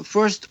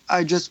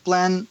I just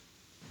planned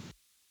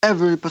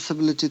every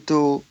possibility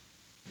to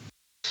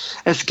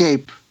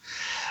escape.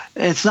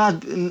 It's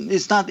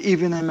not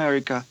even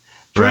America.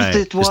 First, Right.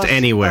 it was Just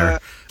anywhere.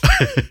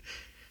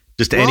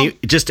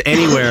 Just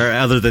anywhere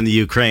other than the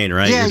Ukraine,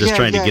 right? You're just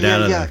trying to get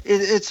out of there.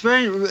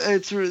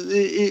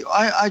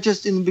 I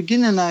just in the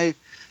beginning I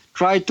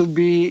tried to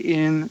be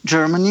in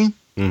Germany.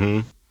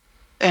 Mm-hmm.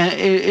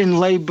 In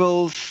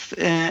labels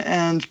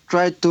and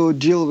tried to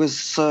deal with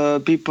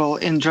people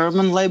in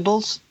German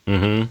labels.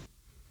 Mm-hmm.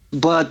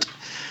 But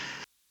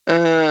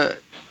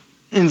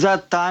in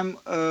that time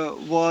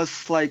was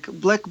like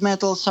black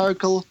metal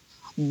circle,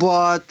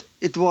 but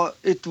it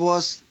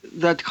was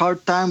that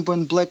hard time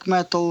when black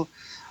metal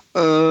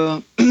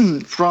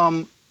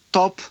from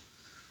top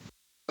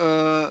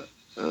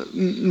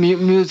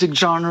music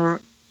genre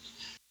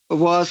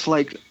was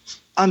like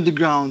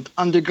underground,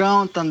 Right.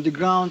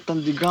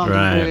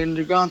 very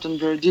underground and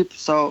very deep.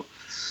 So,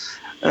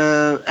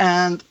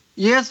 and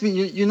yes,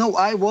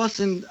 I was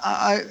in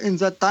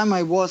that time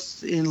I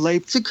was in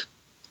Leipzig,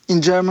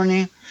 in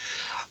Germany,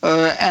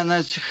 and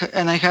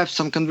I have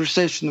some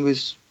conversation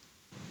with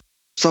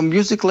some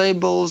music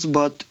labels,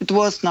 but it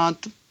was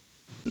not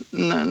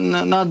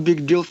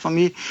big deal for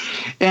me,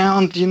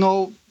 and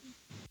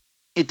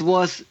it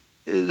was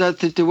that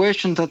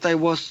situation that I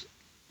was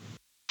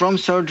from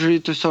surgery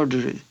to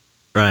surgery.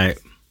 Right.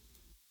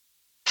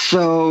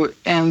 So,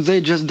 and they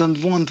just don't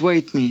want to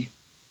wait me.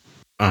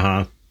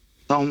 Uh-huh.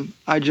 So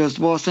I just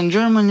was in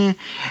Germany,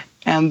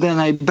 and then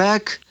I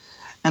back,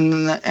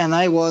 and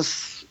I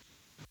was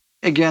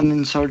again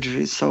in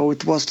surgery. So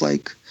it was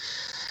like,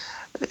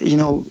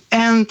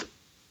 and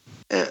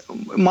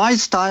my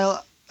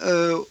style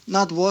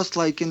not was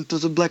like into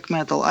the black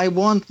metal. I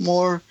want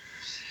more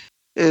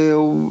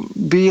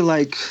be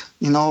like,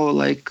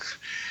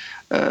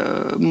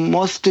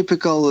 most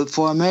typical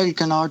for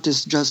American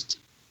artists, just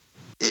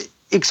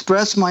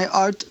express my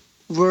art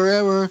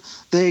wherever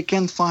they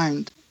can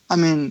find. I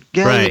mean,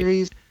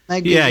 galleries,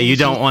 magazines. Yeah, you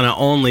don't want to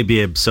only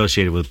be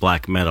associated with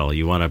black metal.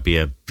 You want to be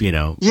a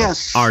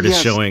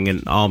artist showing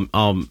in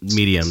all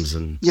mediums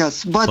and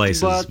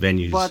places,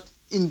 venues. But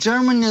in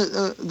Germany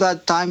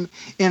that time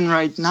and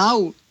right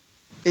now,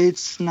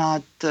 it's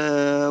not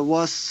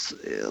was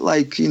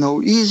like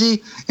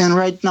easy, and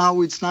right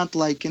now it's not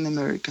like in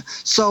America.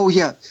 So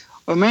yeah,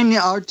 many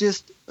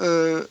artists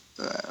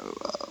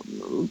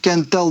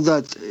can tell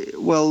that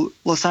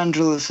Los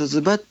Angeles is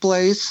a bad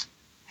place.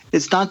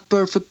 It's not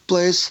perfect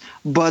place,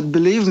 but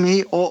believe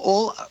me,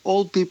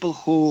 all people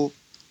who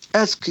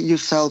ask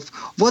yourself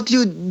what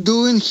you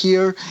doing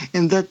here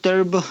in that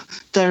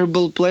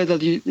terrible place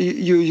that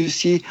you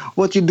see,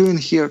 what you doing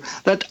here,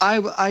 that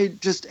I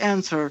just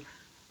answer,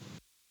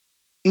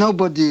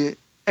 nobody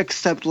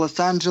except Los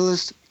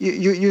Angeles.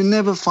 You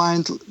never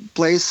find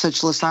place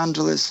such Los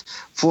Angeles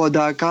for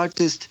dark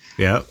artists.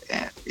 Yeah.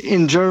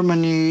 In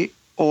Germany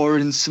or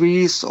in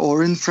Swiss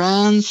or in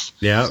France.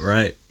 Yeah,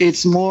 right.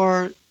 It's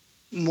more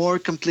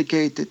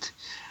complicated.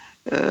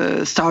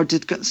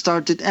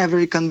 Started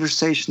every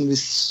conversation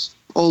with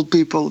old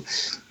people.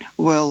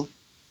 Well,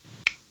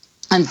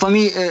 and for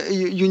me,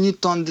 you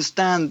need to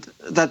understand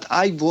that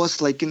I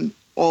was like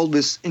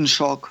always in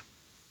shock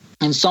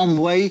in some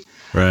way.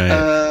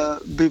 Right.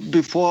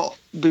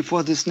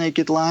 Before this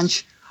naked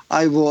lunch,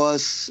 I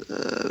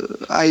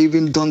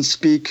even don't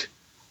speak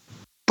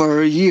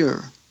per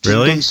year. Just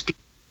Really? don't speak.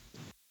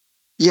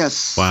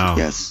 Yes, Wow.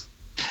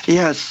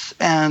 yes,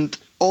 and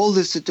all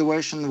the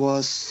situation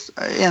was,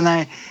 and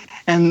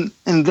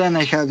then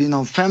I have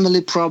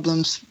family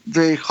problems,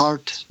 very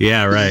hard.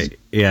 Yeah. Right.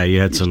 Yeah. You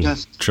had It's some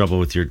just trouble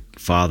with your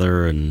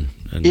father and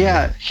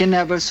yeah, he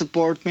never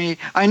support me.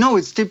 I know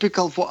it's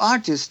typical for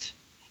artists,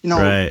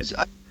 right. it's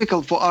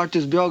typical for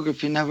artist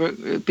biography. Never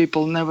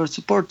people never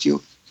support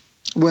you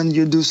when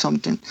you do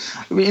something.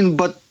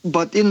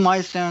 But in my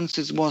sense,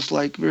 it was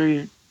like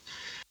very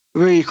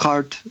very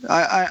hard.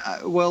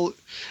 Well,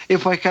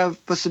 if I have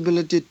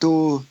possibility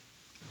to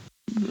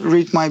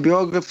read my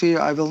biography,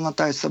 I will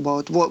not ask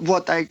about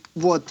what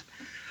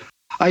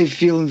I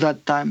feel in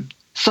that time.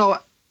 So,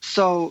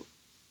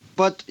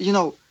 but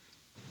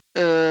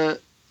uh,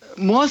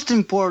 most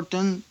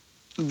important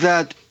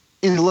that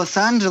in Los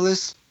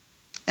Angeles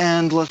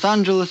and Los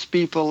Angeles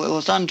people,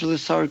 Los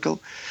Angeles circle,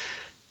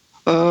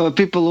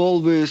 people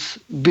always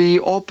be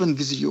open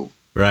with you,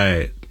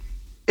 Right.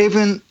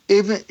 even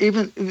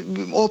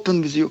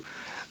open with you.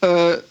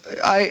 Uh,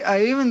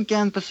 I even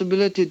can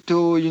possibility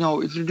to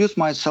introduce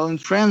myself in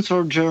France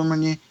or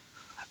Germany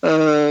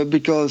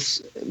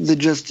because they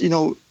just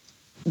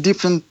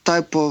different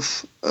type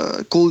of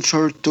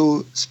culture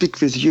to speak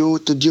with you,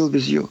 to deal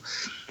with you.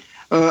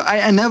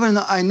 I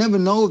never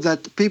know that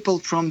people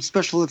from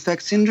special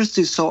effects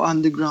industry so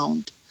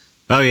underground.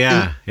 Oh In,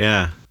 yeah.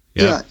 Yeah.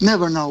 Yep. yeah,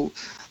 never know.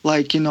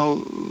 Like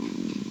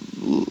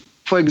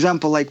for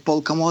example, like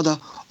Paul Komoda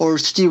or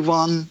Steve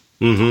Van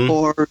Mm-hmm.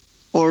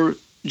 or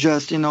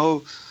just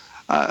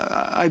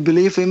I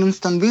believe even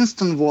Stan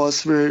Winston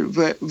was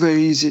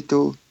very easy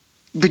to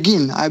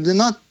begin. I do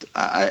not.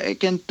 I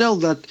can tell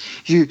that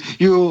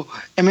you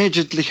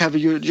immediately have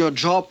your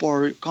job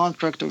or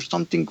contract or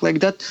something like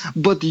that,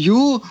 but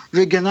you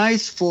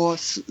recognize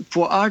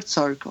for art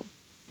circle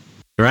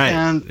Right.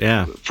 and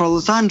Yeah. for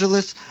Los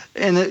Angeles,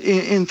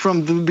 and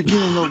from the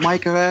beginning of my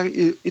career,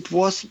 it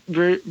was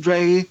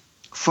very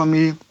for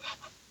me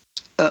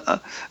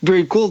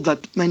very cool that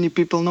many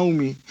people know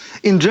me.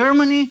 In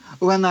Germany,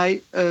 when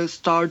I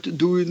start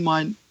doing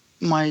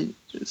my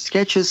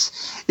sketches,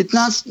 it's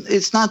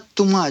not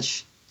too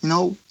much,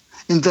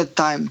 in that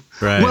time.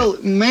 Right. Well,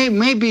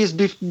 maybe it's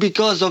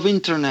because of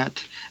internet,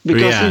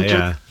 because Yeah. internet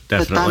Yeah.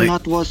 at the time Definitely.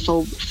 not was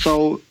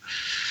so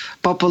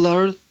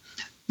popular.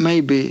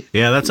 Maybe,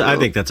 Yeah. I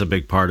think that's a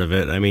big part of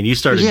it. I mean,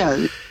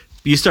 yeah,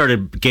 you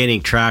started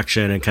gaining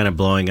traction and kind of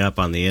blowing up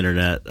on the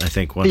internet. I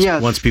think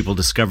yes. once people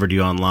discovered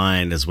you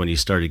online is when you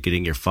started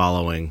getting your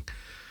following.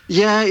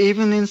 Yeah,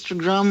 even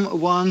Instagram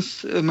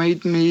once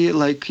made me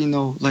like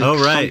like Oh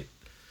right.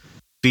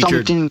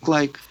 Featured something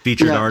like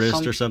featured yeah artist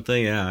some or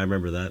something. Yeah, I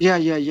remember that. yeah,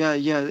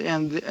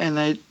 and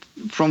I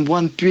from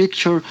one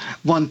picture,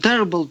 one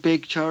terrible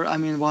picture, I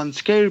mean one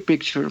scary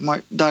picture, my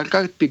dark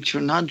art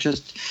picture, not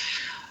just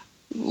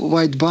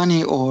white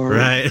bunny or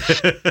Right.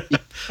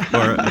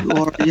 or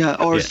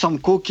or yeah. some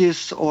cookies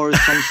or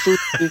some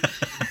sushi.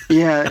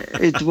 Yeah,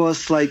 it was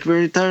like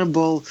very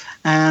terrible,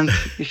 and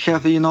you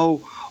have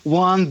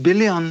 1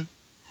 billion,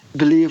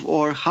 believe,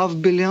 or half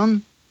billion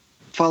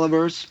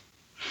followers.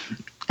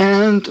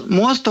 And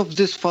most of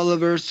these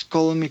followers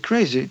call me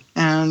crazy,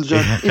 and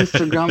that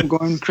Instagram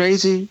going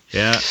crazy.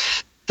 Yeah.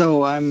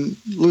 So I'm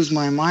lose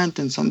my mind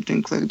and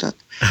something like that.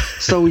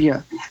 So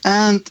yeah,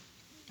 and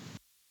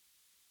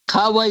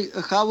how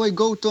I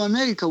go to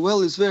America?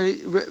 Well, it's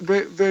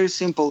very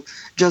simple.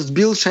 Just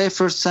Bill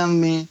Schaefer sent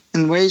me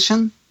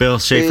invasion. Bill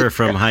Schaefer It,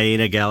 from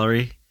Hyena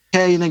Gallery.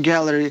 hey, in a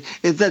gallery.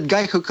 It's that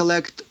guy who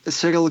collect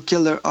serial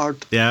killer art.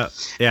 Yeah.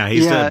 Yeah.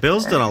 Yeah,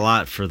 Bill's done a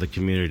lot for the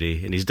community,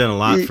 and he's done a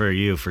lot for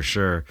you for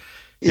sure.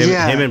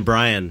 yeah, Him and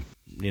Brian.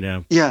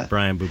 yeah.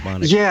 Brian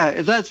Bubonic.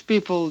 Yeah, that's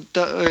people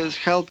that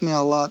helped me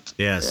a lot.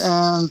 Yes.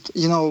 And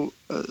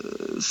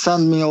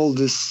send me all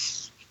this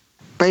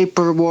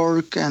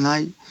paperwork, and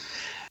I,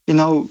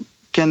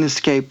 can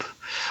escape.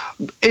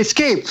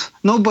 Escape.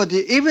 Nobody,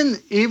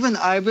 even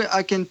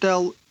I can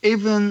tell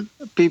even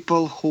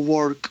people who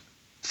work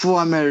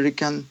for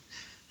American,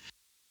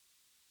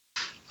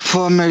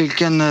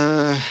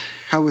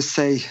 how we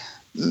say,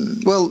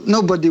 well,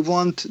 nobody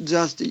want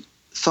just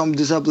some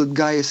disabled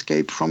guy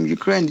escape from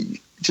Ukraine.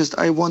 Just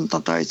I want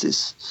not ISIS.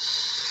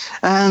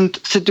 And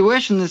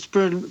situation is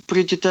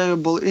pretty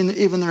terrible in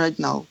even right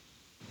now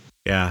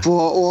Yeah. for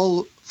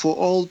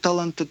all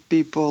talented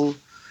people.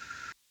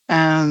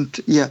 And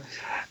yeah,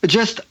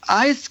 just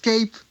I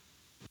escape,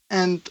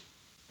 and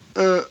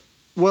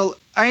well,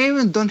 I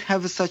even don't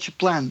have such a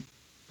plan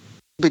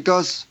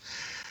because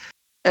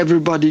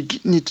everybody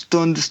needs to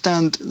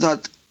understand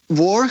that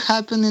war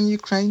happened in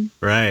Ukraine.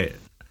 Right.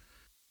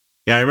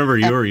 Yeah, I remember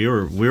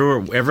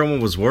everyone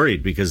was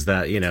worried because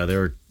that, there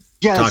were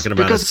Yes, talking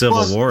about a because it civil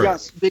was, war.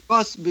 yes,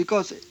 because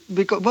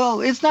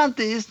well, it's not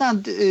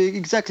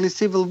exactly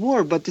civil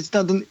war, but it's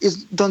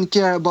don't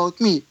care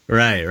about me.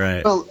 Right,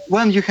 right. Well,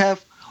 when you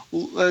have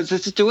the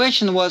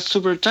situation was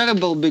super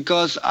terrible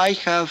because I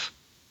have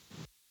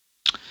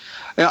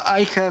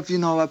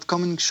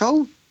upcoming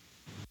show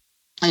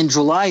in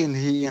July in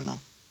Vienna.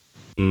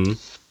 Mm.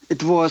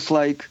 It was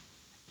like,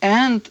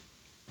 and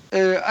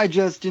I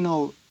just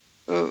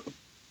uh,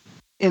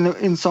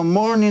 in some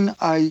morning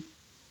I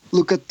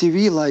look at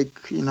TV like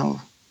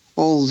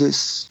all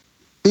this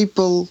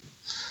people,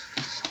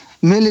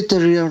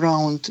 military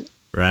around,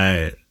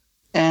 Right.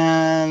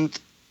 and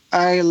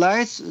I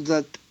realized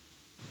that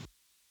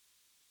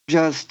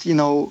just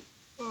uh,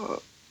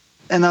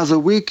 another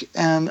week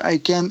and I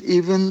can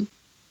even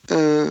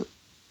uh,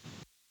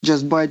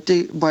 just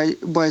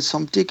buy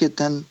some ticket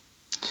and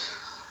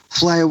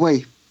fly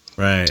away.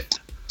 Right.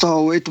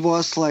 So it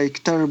was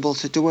like terrible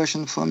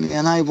situation for me,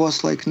 and I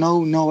was like,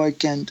 no, I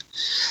can't.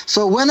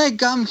 So when I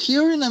come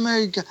here in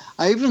America,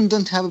 I even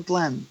don't have a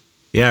plan.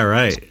 Yeah,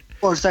 right. Of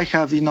course, I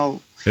have It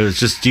was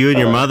just you and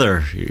your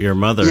mother. Your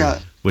mother. yeah,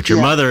 Which yeah.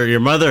 your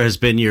mother has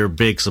been your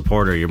big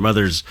supporter. Your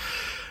mother's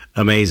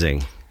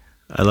amazing.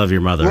 I love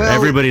your mother. Well,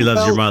 Everybody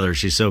loves your well, mother.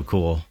 She's so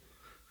cool.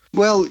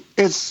 Well,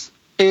 it's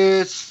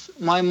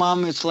my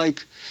mom. It's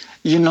like,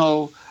 you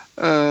know,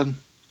 uh,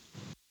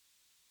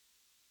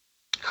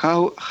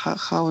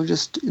 how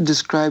just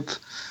describe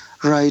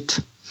right.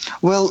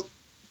 Well,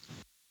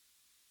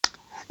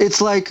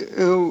 it's like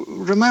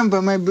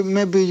remember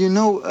maybe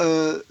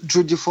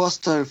Judy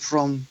Foster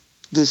from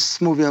this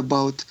movie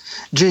about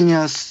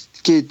genius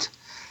kid.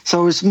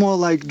 So it's more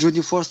like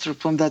Judy Foster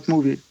from that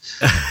movie.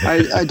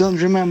 I don't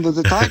remember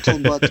the title,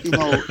 but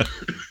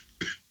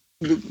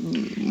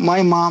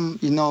my mom,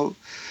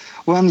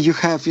 when you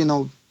have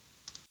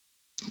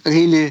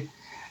really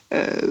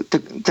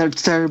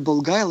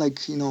terrible guy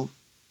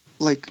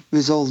like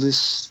with all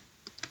this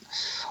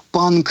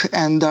punk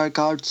and dark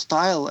art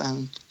style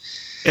and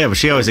Yeah, but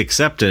she always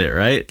accepted it,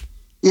 right?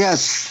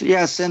 yes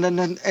and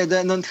then I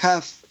don't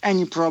have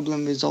any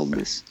problem with all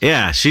this.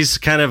 Yeah, she's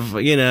kind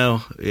of, yeah,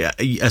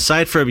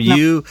 aside from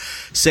you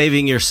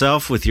saving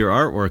yourself with your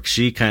artwork,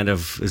 she kind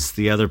of is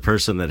the other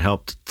person that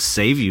helped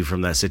save you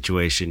from that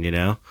situation,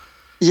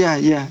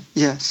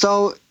 Yeah.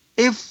 So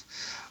if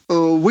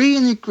we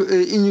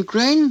in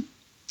Ukraine,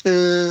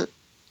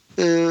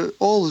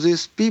 all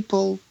these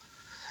people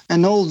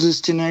and all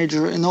these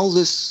teenager and all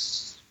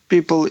these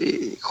people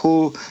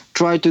who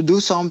try to do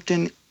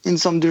something in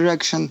some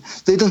direction,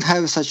 they don't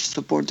have such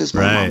support as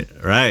my mom.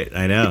 Right,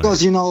 I know.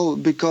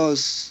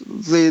 Because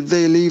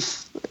they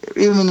live,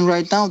 even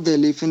right now they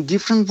live in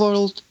different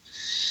world,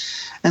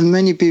 and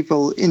many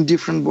people in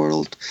different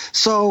world.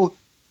 So,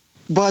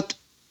 but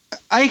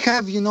I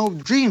have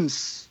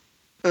dreams.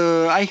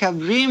 I have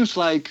dreams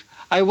like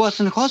I was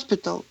in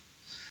hospital,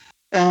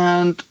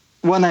 and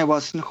when I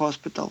was in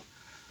hospital,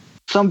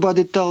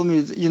 somebody told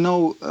me,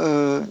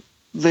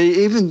 they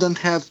even don't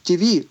have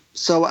TV.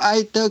 So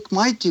I take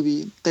my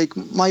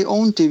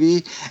own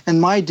TV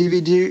and my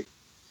DVD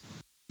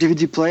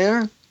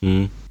player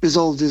with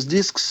all these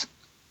discs,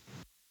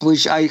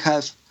 which I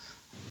have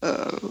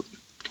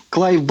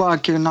Clive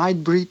Barker,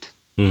 Nightbreed.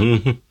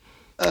 Mm-hmm.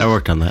 I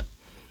worked on that.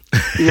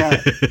 Yeah,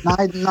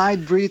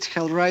 Nightbreed,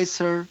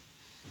 Hellraiser.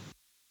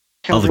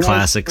 All the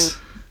classics.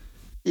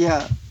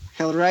 Yeah,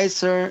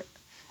 Hellraiser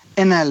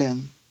and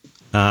Alien.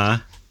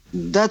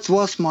 That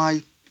was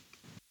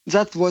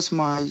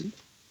my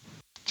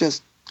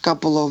just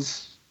couple of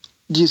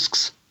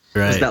discs.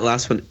 Right. Was that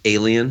last one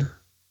Alien?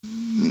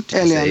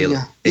 Alien,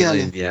 yeah.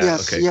 Alien, yeah.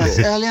 Yes, Okay, yes,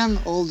 cool. Alien.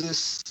 All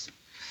this,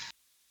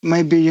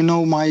 maybe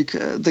Mike,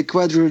 the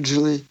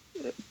quadrilogy,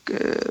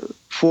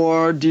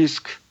 4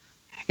 disc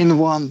in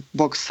one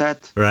box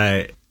set.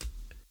 Right.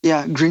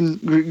 Yeah,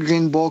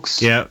 green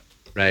box. Yeah.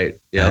 Right.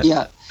 Yeah.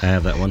 Yeah. I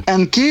have that one.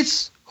 And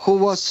kids who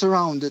was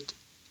surrounded.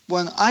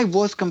 When I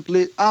was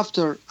complete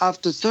after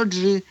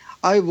surgery,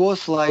 I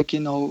was like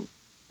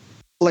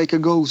like a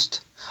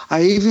ghost.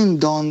 I even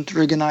don't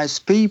recognize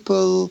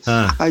people.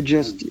 I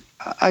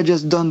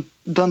just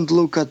don't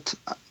look at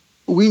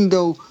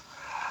window.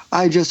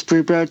 I just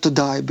prepare to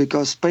die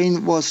because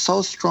pain was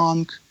so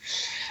strong.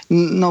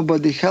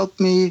 Nobody helped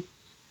me,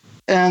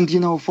 and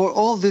for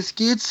all these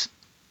kids,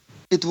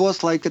 it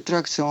was like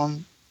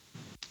attraction,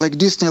 like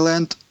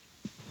Disneyland,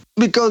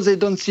 because they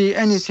don't see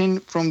anything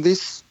from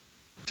this.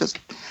 Just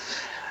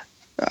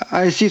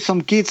I see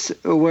some kids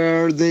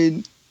where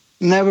they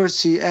never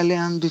see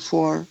Alien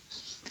before,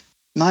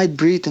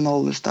 Nightbreed and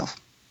all this stuff.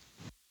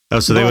 Oh,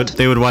 so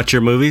they would watch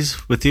your movies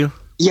with you?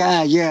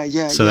 Yeah.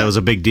 So that was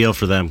a big deal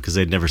for them because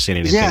they'd never seen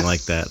anything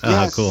like that.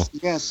 Oh, cool.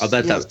 Yes. I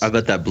bet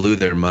that blew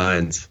their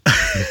minds.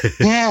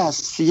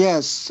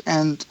 Yes.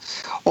 And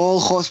all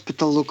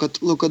hospital look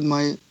at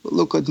my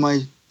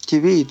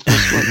TV. It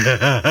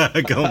was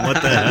like, Go,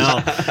 what the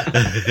hell?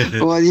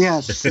 well,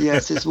 yes.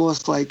 It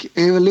was like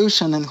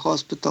evolution in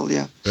hospital.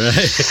 Yeah.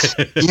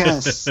 Right.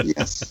 Yes.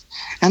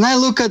 And I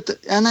look at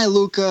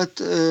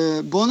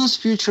bonus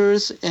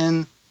features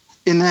in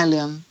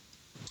Alien,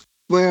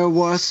 where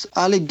was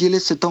Alec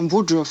Gillis and Tom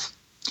Woodruff.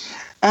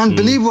 And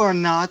believe it or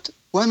not,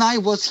 when I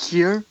was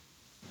here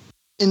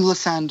in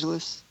Los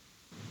Angeles,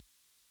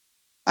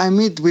 I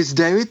met with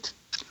David,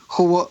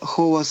 who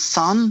was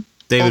son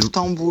of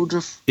Tom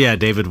Woodruff. Yeah,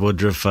 David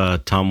Woodruff,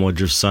 Tom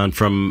Woodruff's son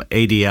from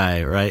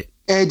ADI, right?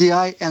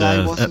 ADI, and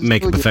I was in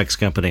Makeup studio. Effects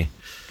Company.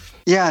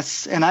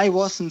 Yes, and I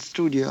was in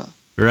studio.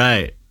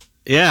 Right.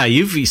 Yeah,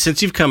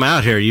 since you've come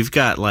out here, you've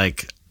got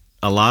like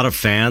a lot of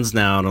fans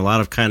now and a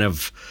lot of kind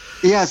of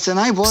yes, and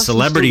I was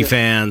celebrity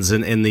fans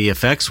in the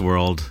effects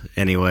world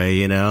anyway,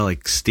 you know,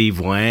 like Steve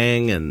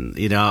Wang and,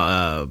 you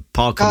know,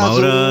 Paul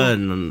Komoda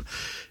and,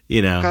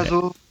 you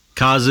know,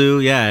 Kazu.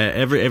 Yeah,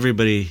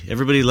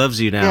 everybody loves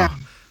you now. Yeah.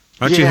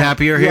 Aren't you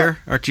happier here?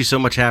 Aren't you so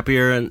much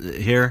happier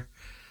here?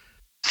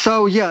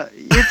 So yeah,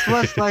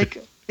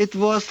 it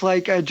was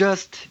like I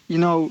just, you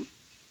know,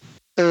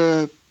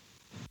 I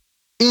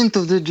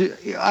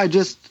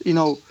just, you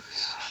know,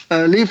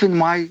 live in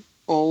my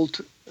old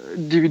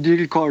DVD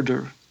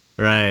recorder.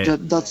 Right.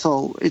 That's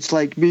all. It's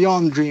like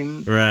beyond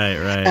dream. Right.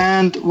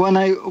 And when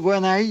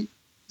I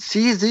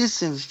see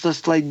this, it's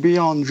just like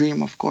beyond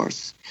dream, of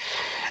course.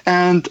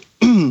 And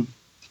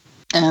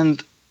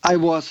and I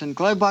was in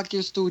Clive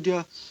Barker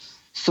studio,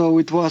 so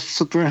it was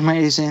super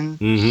amazing.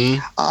 Mm-hmm.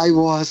 I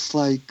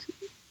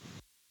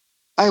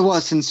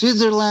was in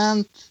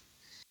Switzerland.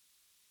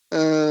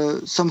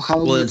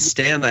 Somehow. Well, and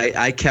Stan,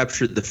 I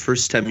captured the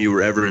first time you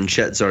were ever in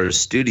Chet Zar's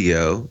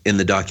studio in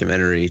the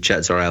documentary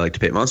Chet Zar, I Like to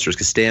Paint Monsters,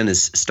 because Stan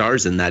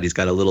stars in that. He's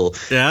got a little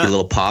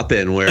pop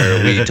in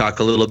where we talk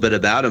a little bit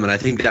about him, and I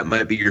think that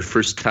might be your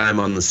first time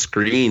on the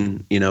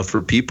screen, you know,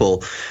 for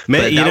people.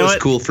 But that was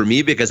cool for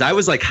me because I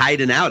was like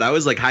hiding out. I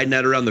was like hiding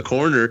out around the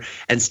corner,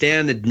 and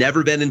Stan had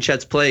never been in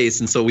Chet's place,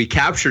 and so we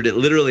captured it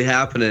literally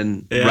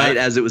happening right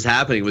as it was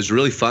happening. It was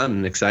really fun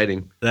and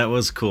exciting. That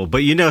was cool.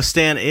 But you know,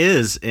 Stan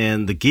is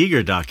in the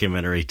Giger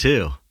documentary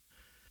too.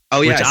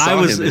 Oh yeah,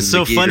 it's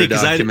so funny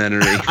because I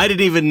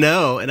didn't even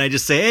know, and I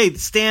just say, "Hey,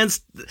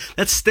 that's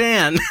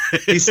Stan."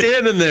 He's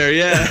standing there,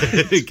 yeah.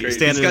 He's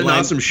got an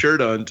awesome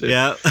shirt on too.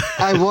 Yeah,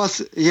 I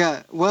was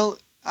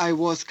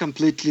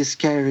completely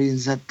scary in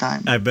that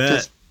time. I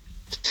bet.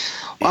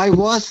 I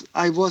was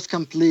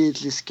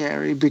completely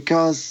scary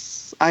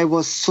because I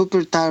was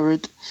super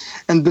tired,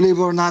 and believe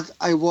it or not,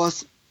 I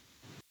was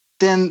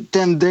 10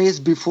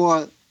 days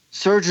before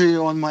surgery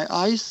on my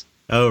eyes.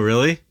 Oh,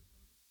 really?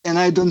 And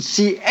I don't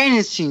see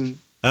anything.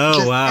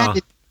 Oh, wow.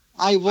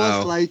 I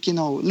was like, you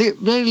know,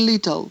 very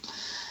little.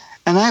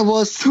 And I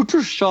was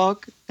super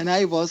shocked. And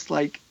I was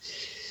like,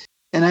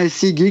 and I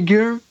see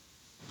Giger.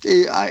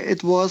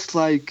 It was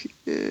like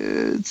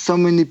so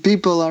many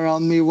people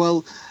around me.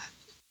 Well,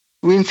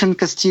 Vincent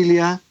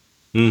Castilla,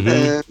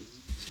 I'm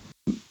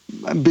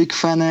big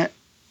fan.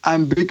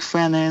 I'm big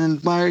fan and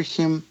admire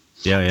him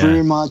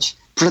very much.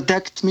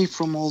 Protect me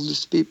from all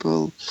these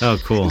people. Oh,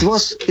 cool. It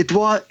was,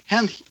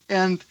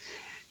 and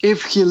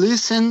if he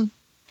listened,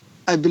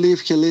 I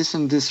believe he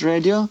listened this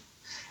radio.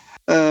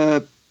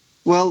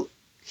 Well,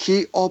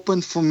 he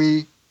opened for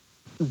me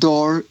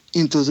door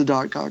into the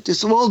dark arts.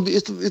 It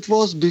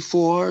was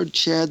before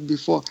Chet.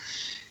 Before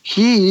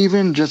he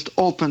even just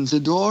opened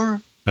the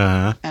door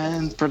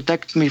and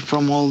protect me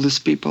from all these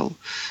people.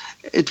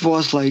 It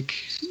was like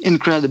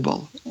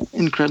incredible.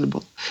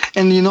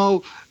 And you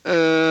know,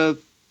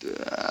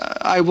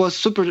 I was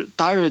super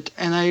tired,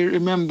 and I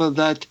remember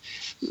that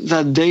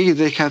day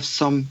they have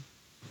some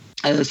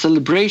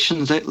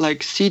celebrations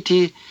like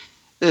city,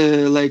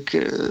 I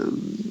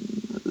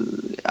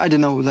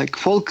don't know, like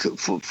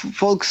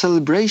folk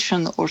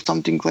celebration or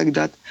something like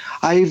that.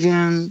 I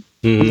even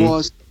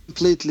was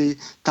completely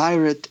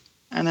tired,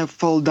 and I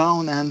fall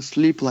down and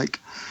sleep. Like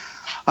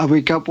I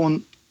wake up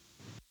on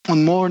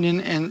morning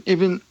and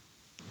even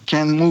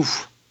can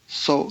move.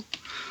 So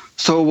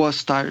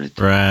was tired.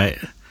 Right.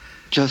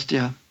 Just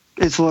it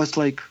was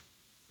like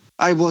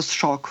I was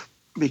shocked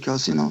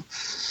because, you know.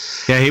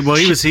 Yeah,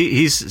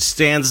 he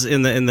stands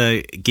in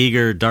the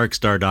Giger Dark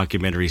Star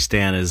documentary.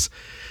 Stan is,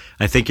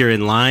 I think you're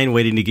in line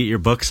waiting to get your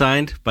book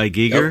signed by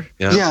Giger.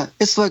 Yep. Yeah,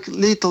 it's like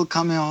little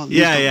cameo.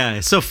 Yeah.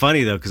 It's so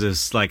funny though because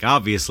it's like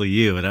obviously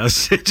you, and I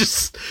was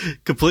just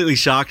completely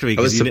shocked me.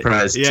 I was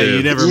surprised too. Yeah,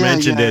 you never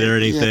mentioned it or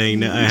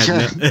anything.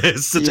 Yeah.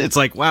 It's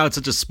like wow, it's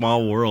such a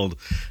small world.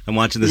 I'm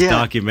watching this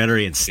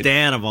documentary, and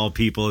Stan of all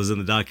people is in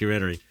the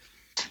documentary.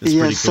 It's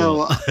pretty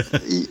cool. So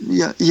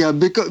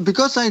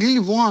because I really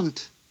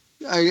want.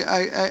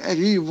 I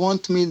really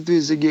want to meet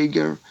with the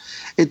Giger.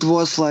 It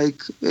was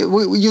like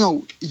you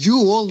know, you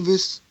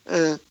always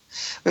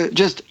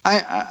just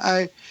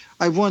I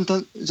want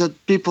that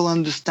people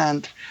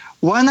understand.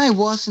 When I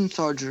was in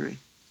surgery,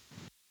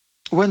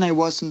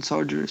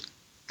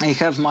 I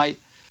have my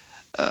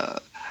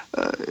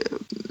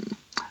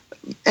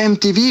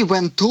MTV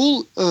when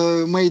Tool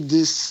made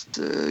this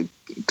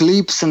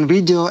clips and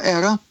video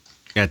era.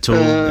 Yeah,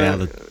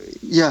 Tool.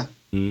 Yeah.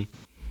 Mm-hmm.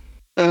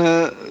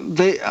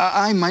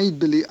 I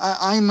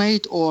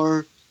made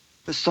or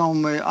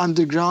some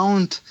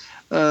underground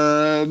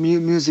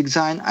music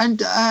design,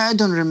 and I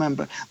don't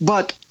remember.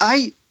 But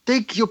I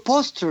take your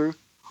poster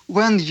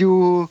when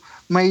you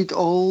made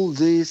all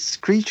these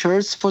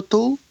creatures for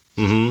Tool,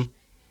 Mm-hmm.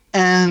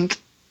 and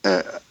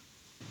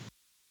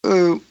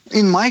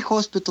in my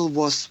hospital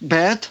was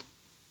bed,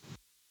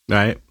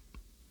 Right.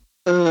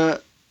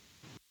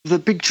 the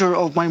picture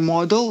of my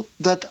model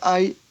that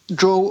I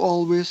draw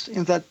always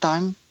in that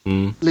time,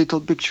 Mm.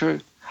 little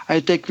picture I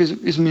take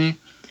with me,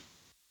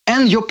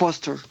 and your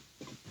poster.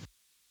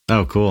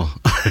 Oh, cool.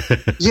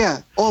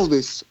 Yeah,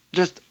 always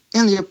just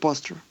in your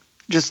poster,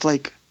 just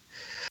like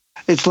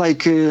it's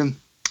like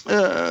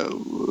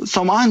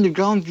some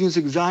underground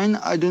music design.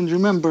 I don't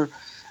remember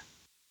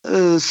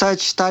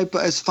such type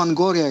as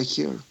Fangoria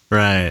here.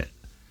 Right.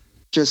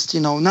 Just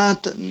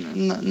not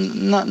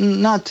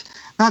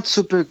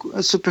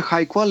super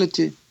high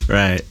quality.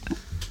 Right.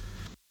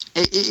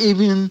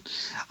 Even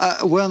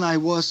when I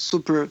was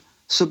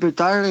super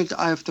tired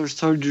after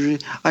surgery,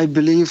 I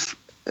believe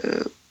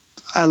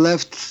I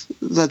left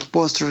that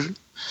poster.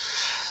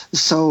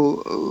 So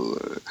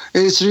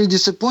it's really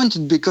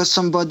disappointed because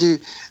somebody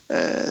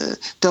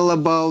tell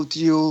about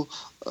you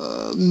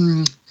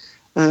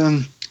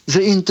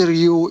the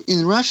interview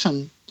in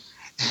Russian.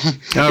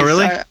 Oh,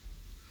 really?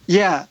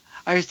 Yeah,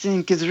 I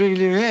think it's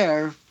really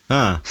rare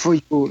Huh. for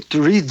you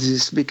to read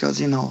this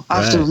because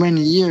after Right.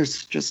 many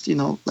years, just it's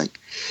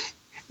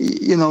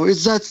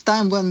that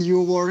time when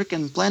you work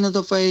in Planet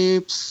of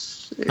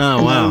Apes. Oh,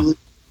 and wow.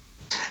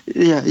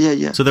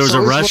 Yeah. So there was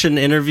a it's Russian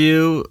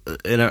interview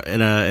in a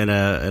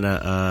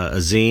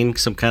zine,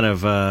 some kind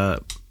of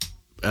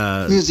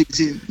music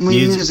zine,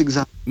 music- music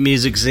zine.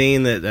 music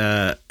zine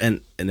that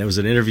and there was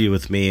an interview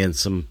with me and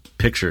some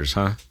pictures,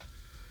 huh?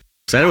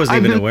 So I wasn't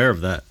even aware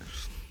of that.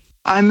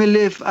 I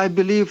believe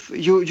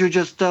you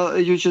just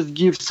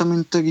give some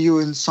interview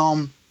in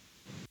some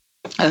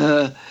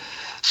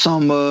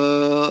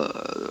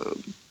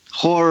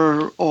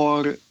horror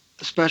or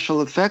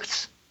special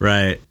effects.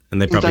 Right.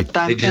 And they probably that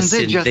time,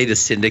 They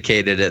just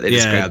syndicated it. They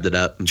just grabbed it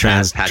up and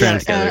patched it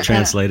together.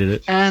 translated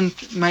it and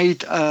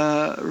made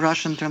a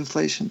Russian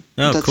translation.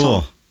 Oh, That's cool.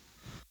 all.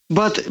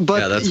 But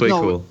Yeah, that's way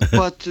cool.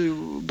 but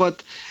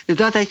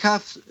that I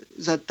have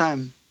that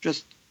time,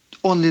 just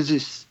only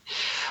this.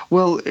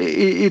 Well,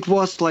 it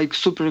was like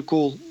super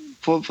cool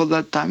for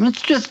that time.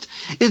 It's just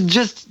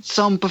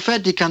some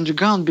pathetic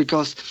underground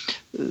because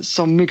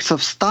some mix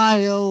of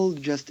style,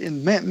 just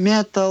in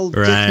metal,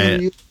 Right.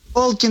 techno,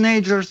 all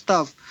teenager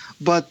stuff.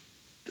 But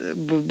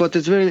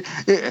it's very.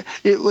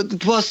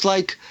 It was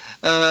like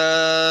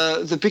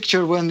the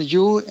picture when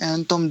you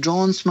and Tom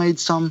Jones made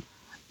some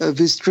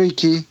this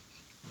tricky.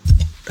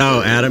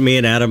 Oh,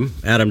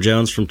 Adam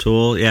Jones from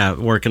Tool. Yeah,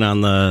 working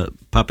on the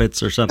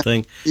puppets or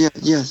something. Yeah,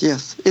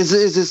 yes. Is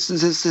this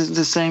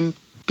the same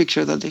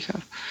picture that they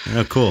have?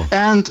 Oh, cool.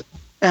 And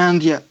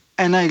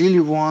I really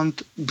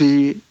want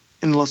be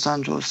in Los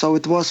Angeles. So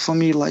it was for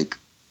me like,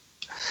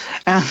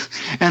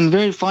 and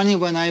very funny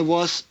when I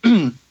was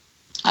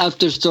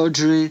after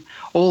surgery,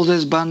 all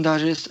these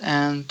bandages,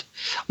 and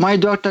my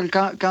doctor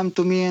come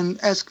to me and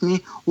ask me,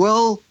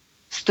 well,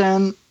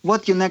 Stan,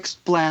 what your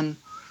next plan?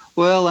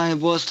 Well, I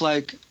was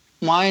like,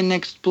 my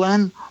next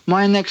plan,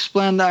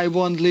 I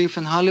won't live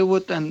in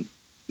Hollywood and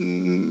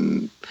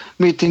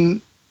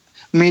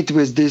meet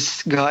with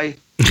this guy.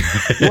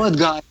 What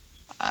guy?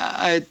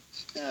 I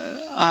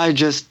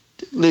just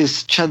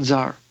this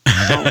Chadzar.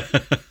 So,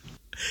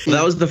 Well,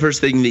 that was the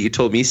first thing that you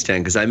told me,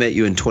 Stan, because I met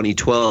you in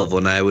 2012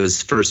 when I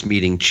was first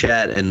meeting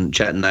Chet, and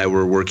Chet and I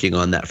were working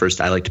on that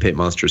first I Like to Paint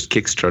Monsters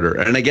Kickstarter.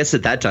 And I guess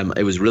at that time,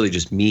 it was really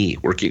just me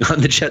working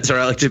on the Chet's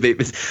I Like to Paint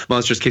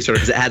Monsters Kickstarter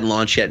because it hadn't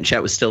launched yet, and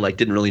Chet was still like,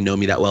 didn't really know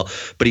me that well.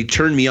 But he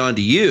turned me on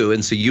to you,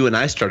 and so you and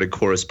I started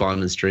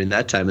correspondence during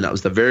that time. And that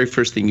was the very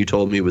first thing you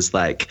told me was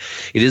like,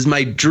 it is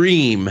my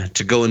dream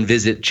to go and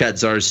visit Chet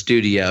Zar's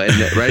studio.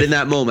 And right in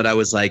that moment, I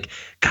was like,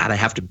 God, I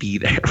have to be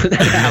there when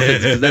that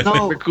happens because that's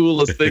like the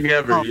coolest thing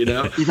ever, you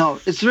know?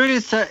 It's really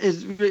sad.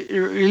 It's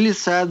really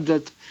sad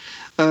that,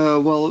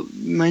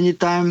 many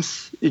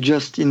times it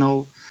just,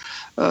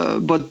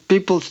 but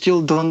people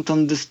still don't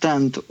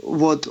understand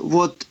what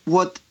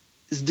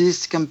is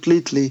this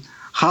completely.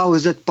 How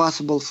is that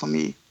possible for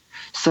me?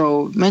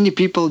 So many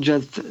people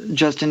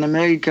just in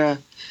America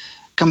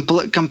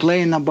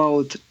complain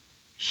about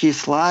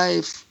his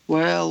life.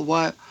 Well,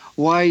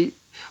 why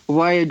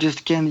I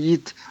just can't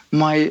eat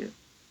my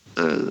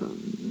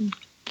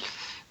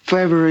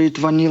favorite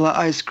vanilla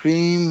ice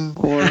cream,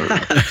 or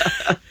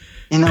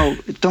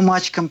too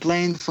much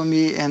complaint for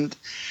me. And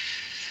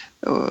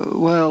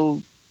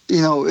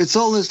it's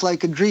always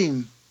like a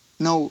dream,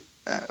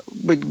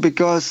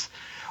 because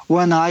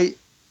when I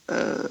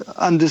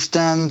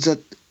understand that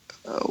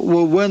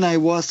when I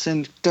was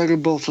in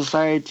terrible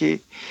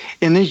society,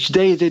 and each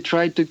day they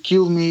try to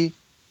kill me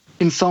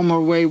in some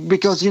way,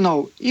 because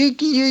you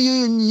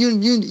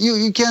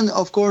can,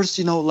 of course,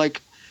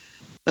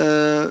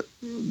 the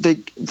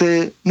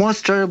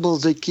most terrible,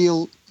 they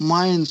kill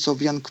minds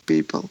of young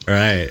people.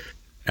 Right.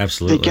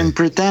 Absolutely. They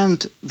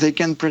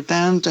can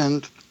pretend.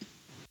 And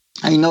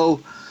I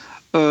know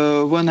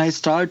when I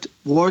start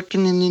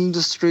working in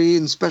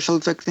special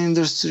effect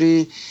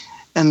industry,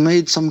 and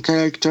made some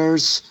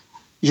characters,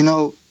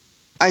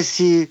 I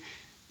see,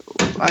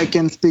 I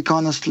can speak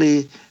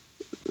honestly,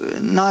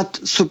 not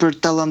super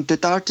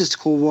talented artists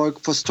who work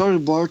for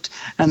storyboard,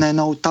 and I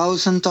know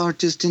thousand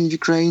artists in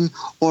Ukraine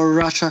or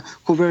Russia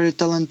who very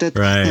talented,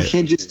 and Right. he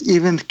just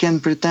even can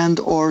pretend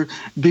or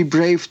be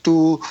brave to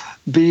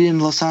be in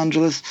Los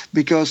Angeles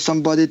because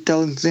somebody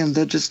telling them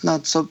they're just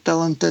not so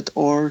talented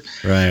or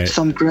Right.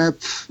 some crap,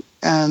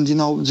 and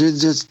they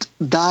just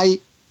die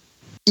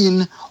in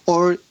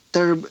or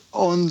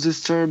on this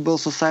terrible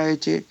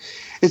society.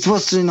 It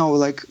was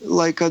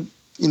like a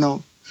you know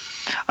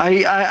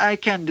I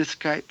can't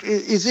describe.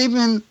 It's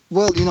even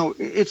well,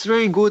 it's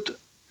very good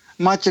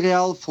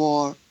material for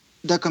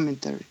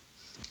documentary.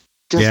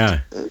 Just Yeah.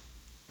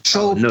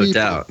 show No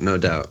people, doubt, no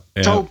doubt.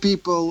 show Yeah.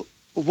 people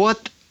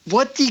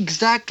what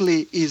exactly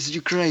is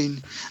Ukraine.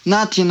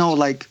 Not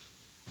like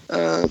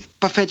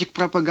pathetic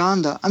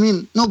propaganda. I mean,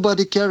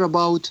 nobody care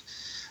about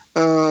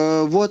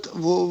what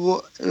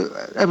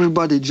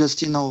everybody just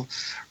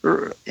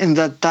in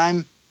that time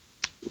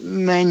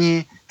many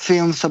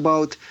films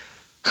about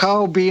how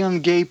being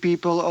gay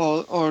people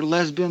or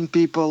lesbian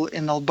people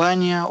in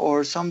Albania or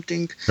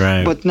something,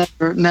 Right. but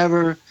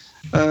never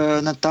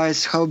notice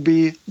how be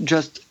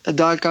just a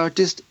dark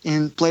artist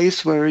in place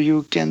where you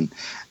can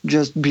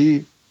just be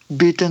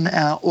beaten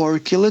or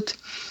kill it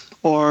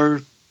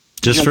or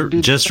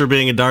be Just for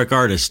being a dark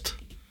artist.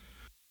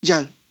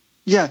 yeah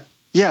yeah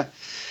yeah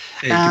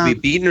You could be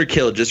beaten or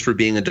killed just for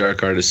being a dark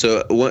artist. So,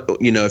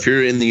 if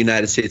you're in the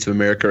United States of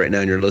America right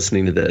now and you're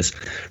listening to this,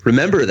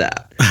 remember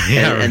that.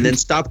 Yeah, and then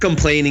stop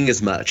complaining as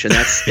much. And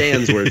that's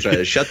Stan's words,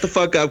 right? Shut the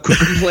fuck up, quit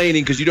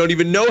complaining, because you don't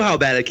even know how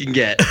bad it can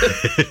get.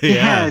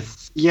 Yeah.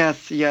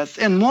 Yes.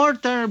 And more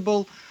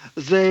terrible,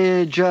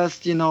 they just,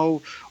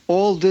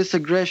 all this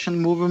aggression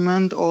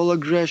movement, all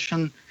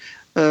aggression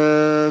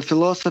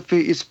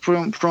philosophy is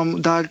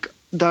from dark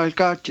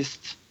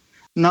artists,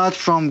 not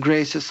from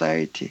gray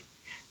society.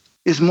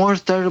 It's more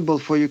terrible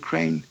for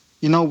Ukraine,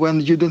 when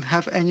you don't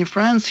have any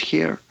friends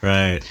here,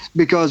 Right.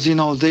 because,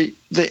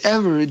 they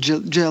ever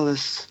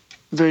jealous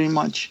very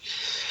much.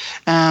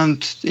 And,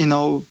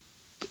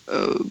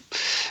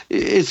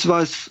 it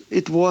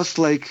was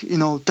like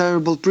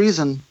terrible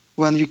prison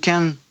when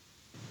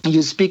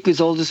you speak with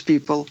all these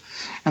people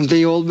and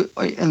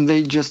they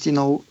just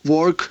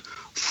work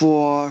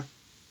for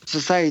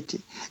society.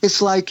 It's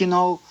like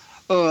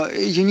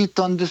you need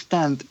to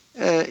understand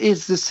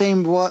it's the same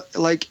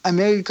like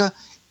America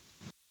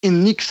in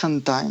Nixon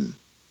time,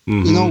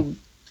 Mhm.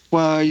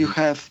 where you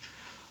have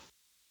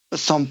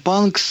some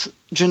punks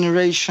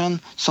generation,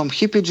 some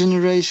hippie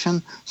generation,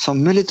 some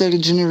military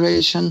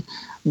generation,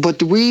 but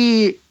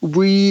we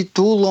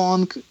too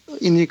long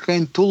in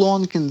Ukraine, too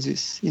long in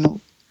this,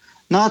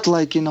 not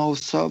like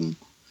some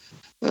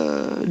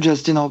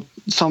just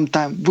some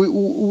time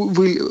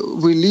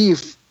we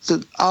live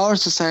that our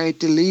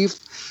society live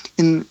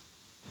in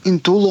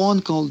too long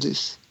all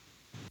this.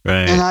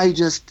 Right. And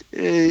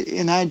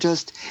I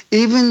just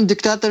even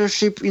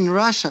dictatorship in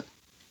Russia,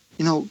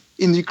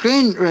 in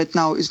Ukraine right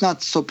now is not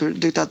super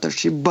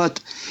dictatorship, but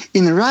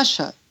in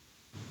Russia,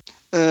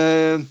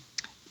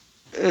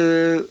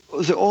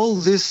 all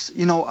this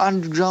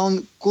underground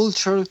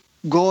culture,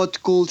 god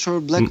culture,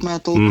 black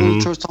metal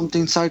culture,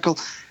 something cycle,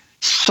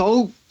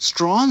 so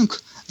strong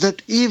that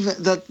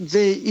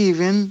they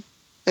even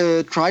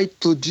tried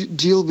to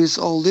deal with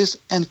all this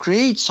and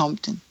create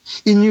something.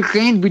 In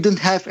Ukraine, we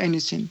don't have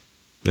anything.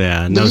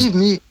 Yeah. Believe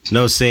me,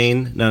 No scene.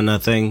 No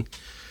nothing.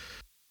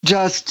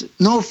 just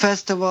no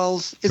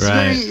festivals. It's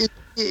Right. very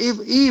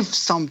if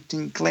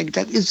something like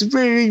that. It's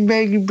very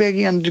very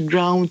very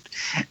underground,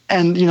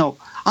 and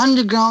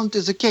underground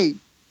is okay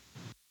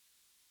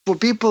for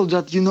people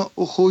that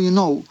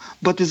who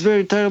but it's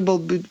very terrible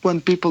when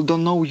people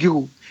don't know you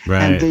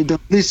Right. and they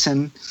don't listen,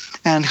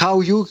 and how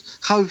you're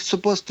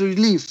supposed to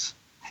live.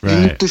 You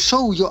Right. need to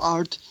show your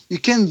art. You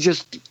can't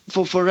just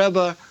for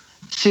forever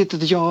sit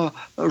at your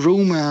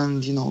room and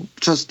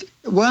just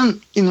when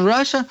in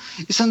Russia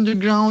it's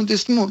underground.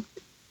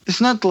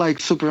 It's not like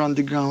super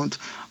underground,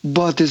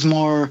 but it's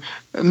more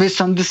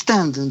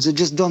misunderstandings. They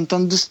just don't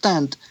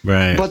understand.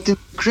 Right. But in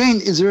Ukraine,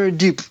 it's very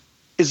deep.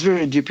 It's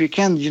very deep. You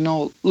can,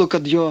 look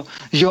at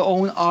your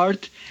own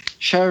art,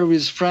 share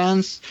with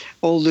friends.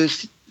 All this,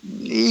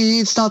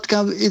 it's not.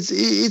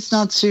 It's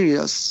not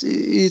serious.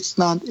 It's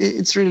not.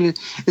 It's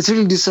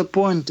really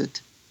disappointed.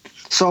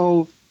 So.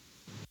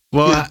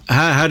 Well, Yeah.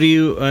 how do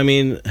you? I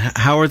mean,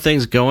 how are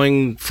things going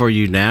for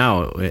you now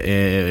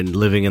in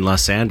living in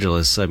Los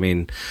Angeles? I mean,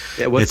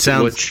 Yeah, what's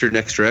your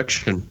next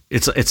direction?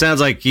 it sounds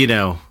like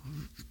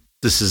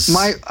this is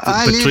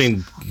I live- between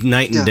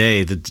night and Yeah. day.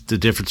 The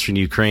difference between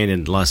Ukraine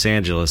and Los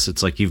Angeles.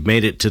 It's like you've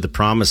made it to the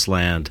promised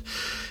land.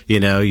 You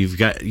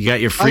got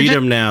your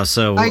freedom now.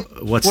 So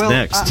what's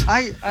next?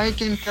 I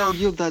can tell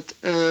you that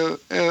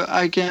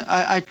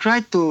I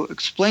tried to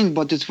explain,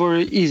 but it's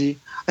very easy.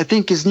 I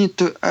think it's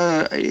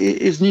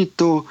need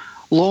to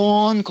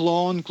long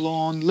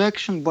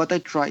lection, but I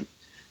try.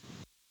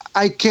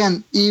 I can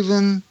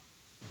even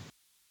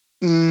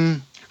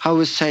how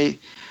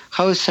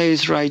I say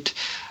is right.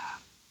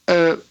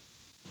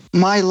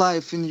 My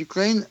life in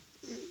Ukraine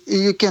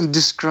you can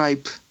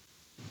describe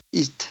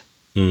it.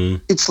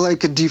 It's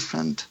like a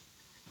different.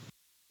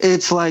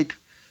 It's like,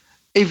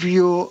 if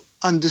you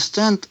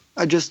understand,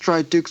 I just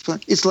try to explain.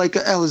 It's like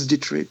a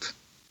LSD trip.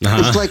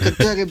 It's like a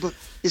terrible.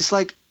 It's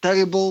like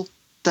terrible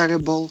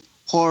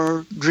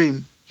horror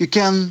dream. You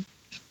can.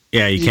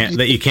 Yeah,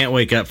 you can't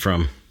wake up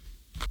from.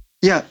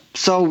 Yeah.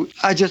 So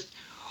I just,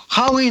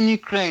 how in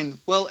Ukraine?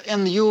 Well,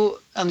 and you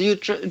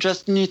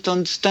just need to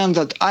understand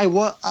that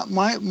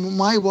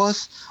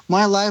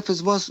my life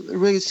was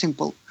really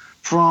simple,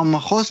 from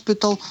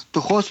hospital to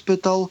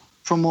hospital,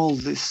 from all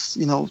this,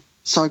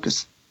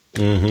 circus,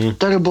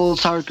 terrible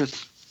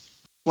circus.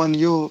 When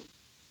you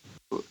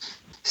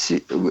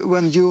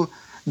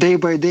day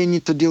by day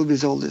need to deal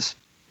with all this,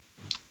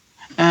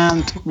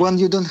 and when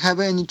you don't have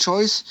any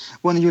choice,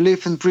 when you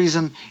live in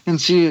prison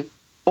and see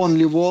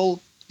only wall,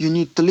 you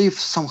need to live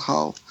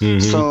somehow.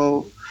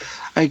 So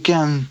I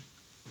can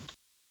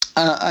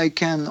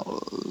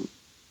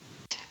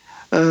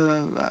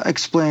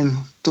explain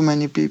to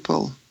many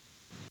people,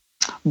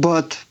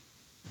 but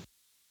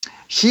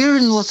here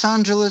in Los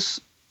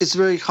Angeles it's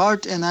very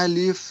hard, and I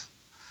live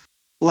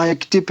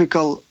like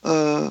typical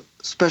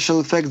special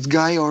effects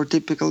guy or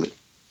typical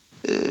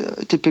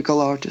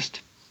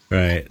artist.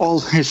 Right.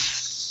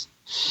 Always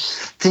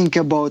think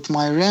about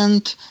my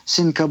rent,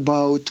 think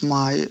about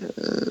my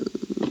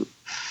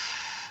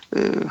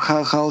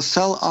how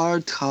sell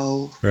art,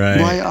 how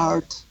buy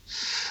art.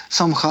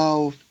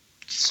 Somehow,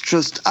 it's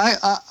just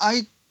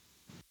I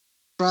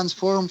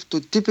transform to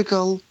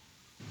typical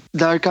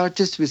dark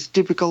artist with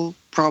typical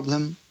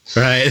problem.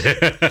 Right.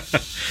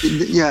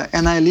 Yeah,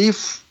 and I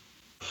live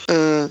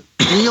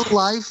real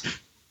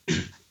life,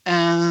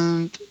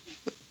 and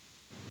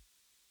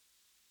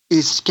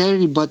it's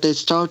scary, but I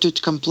started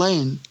to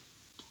complain,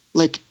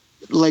 like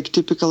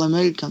typical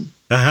American.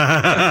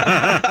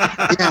 Yeah.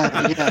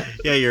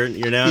 Yeah, you're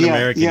now an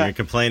American. You're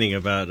complaining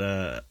about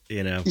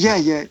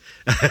Yeah.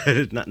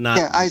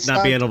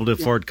 not being able to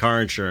afford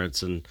car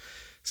insurance and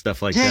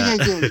stuff like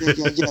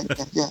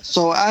that. Yeah.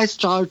 So I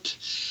start.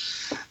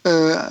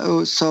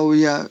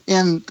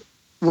 And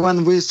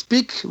when we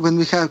speak, when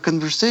we have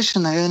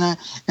conversation, and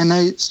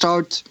I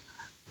start.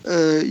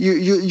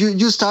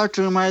 You start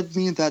to remind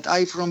me that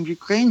I from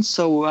Ukraine,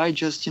 so I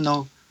just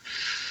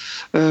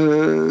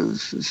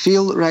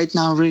feel right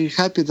now really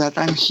happy that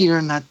I'm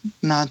here, not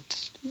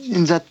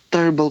in that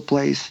terrible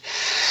place,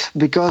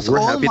 because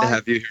we're happy to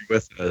have you here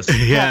with us.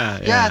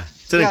 Yeah.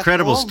 It's an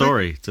incredible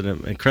story. It's an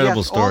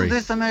incredible story.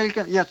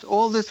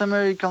 All this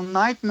American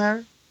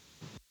nightmare.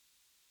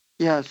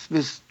 Yes,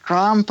 with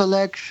Trump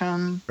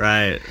election.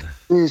 Right.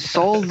 With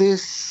all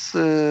this,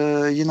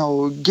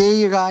 gay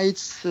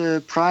rights,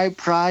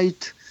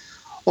 pride,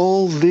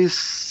 all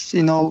this,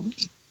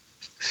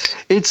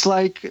 it's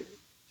like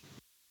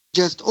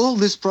just all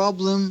this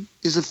problem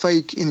is a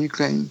fake in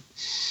Ukraine,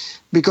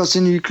 because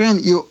in Ukraine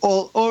you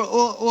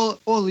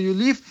all you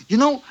live,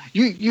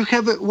 you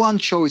have one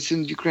choice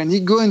in Ukraine.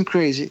 You're going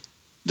crazy.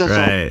 That's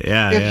right. all.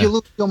 Yeah. If you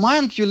lose your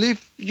mind, you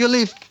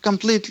live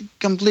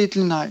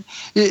completely nice.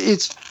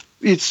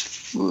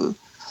 It's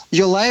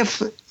your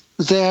life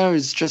there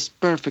is just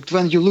perfect.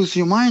 When you lose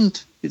your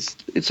mind, it's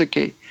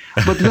okay.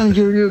 But when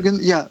you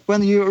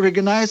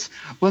recognize,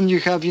 when you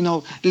have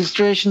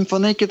illustration for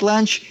naked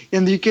lunch,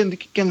 and you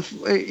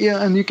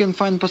can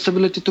find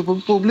possibility to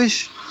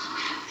publish,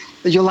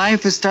 your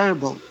life is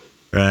terrible.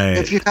 Right.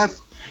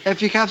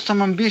 If you have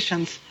some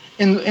ambitions,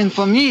 and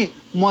for me,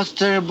 most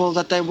terrible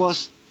that I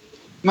was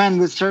man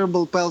with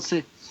cerebral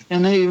palsy,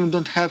 and I even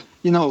don't have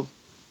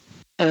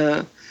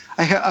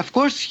I have, of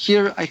course,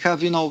 here I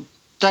have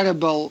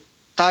terrible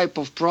type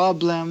of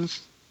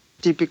problems,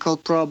 typical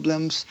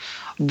problems,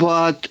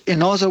 but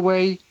in other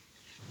way,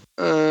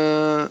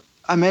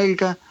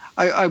 America,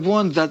 I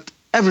want that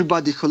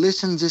everybody who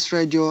listens this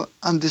radio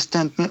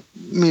understand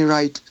me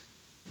right.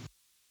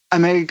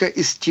 America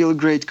is still a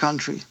great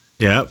country.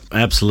 Yeah,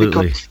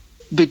 absolutely.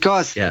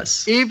 Because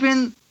yes,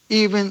 even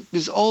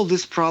with all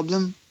this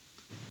problem,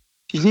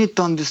 you need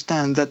to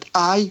understand that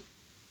I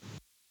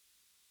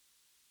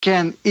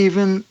can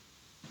even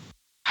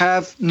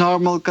have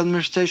normal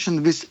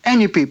conversation with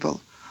any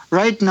people.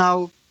 Right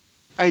now,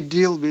 I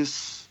deal with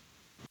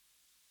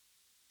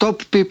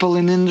top people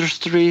in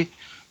industry,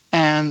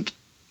 and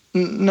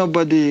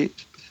nobody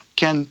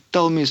can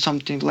tell me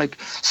something like,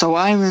 so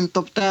I'm in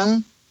top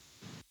 10,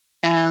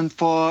 and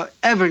for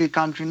every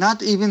country,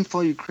 not even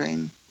for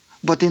Ukraine,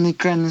 but in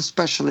Ukraine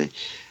especially,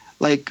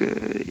 like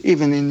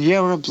even in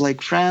Europe,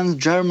 like France,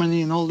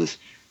 Germany, and all this,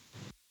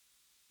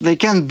 they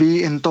can't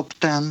be in top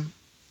 10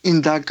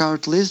 in dark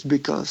art list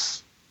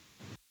because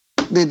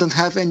they don't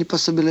have any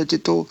possibility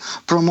to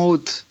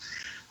promote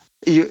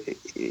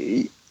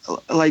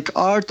like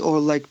art or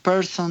like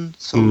person.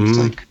 So it's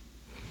like,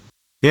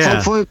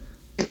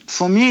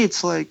 for me,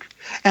 it's like,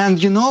 and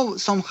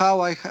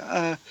somehow I,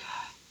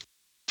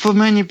 for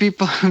many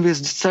people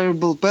with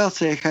cerebral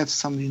palsy, I have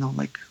some,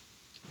 like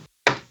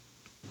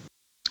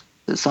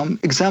some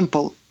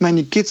example.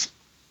 Many kids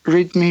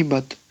read me,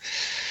 but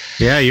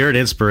yeah, you're an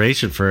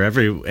inspiration for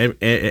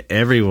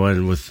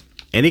everyone with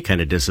any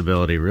kind of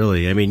disability,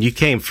 really. I mean, you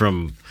came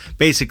from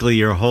basically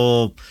your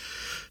whole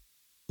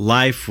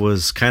life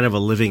was kind of a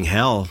living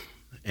hell,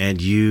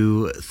 and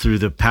you, through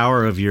the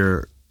power of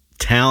your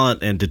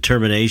talent and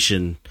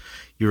determination,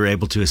 you were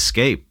able to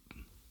escape.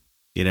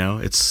 You know,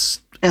 it's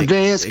And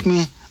they ask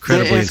me,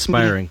 incredibly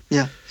inspiring.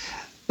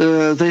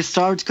 They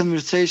start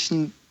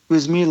conversation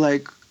with me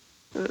like,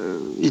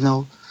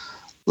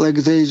 like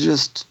they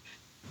just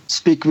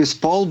speak with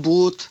Paul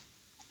Booth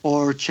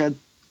or Chad,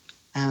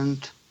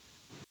 and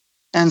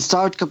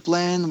start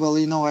complain. Well,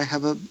 I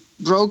have a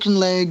broken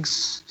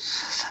legs,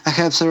 I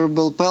have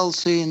cerebral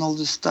palsy and all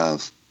this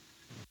stuff.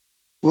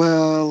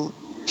 Well,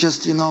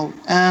 just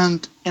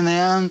and in the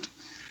end,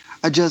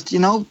 I just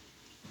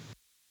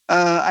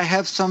I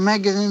have some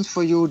magazines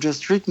for you.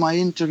 Just read my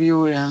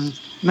interview and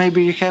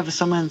maybe you have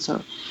some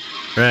answer.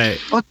 Right.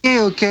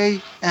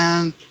 Okay.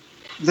 And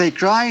they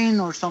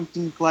crying or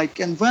something like,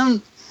 and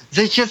when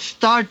they just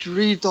start to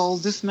read all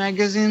this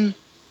magazine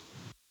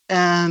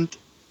and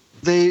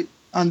they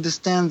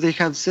understand they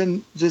have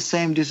the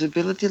same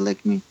disability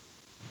like me.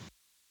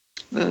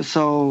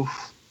 So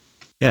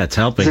yeah, it's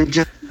helping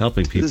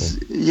people.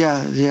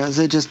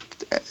 They just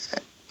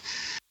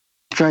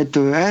try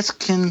to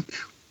ask him,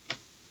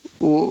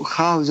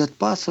 how is that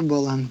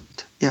possible, and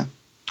yeah.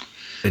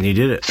 And you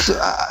did it. So,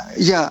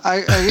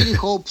 I really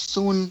hope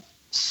soon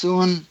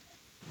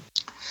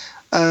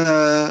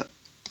I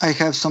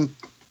have some,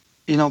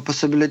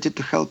 possibility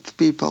to help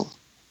people.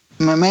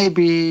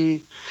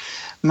 Maybe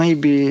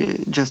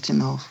just,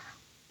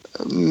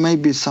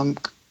 maybe some,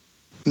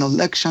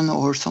 lection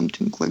or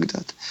something like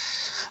that.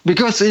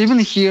 Because even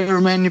here,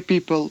 many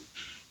people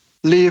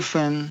live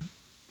in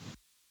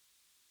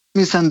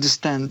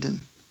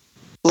misunderstanding.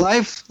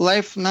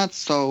 Life not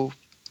so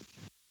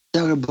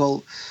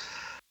terrible.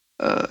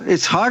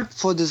 It's hard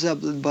for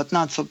disabled, but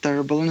not so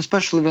terrible, and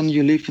especially when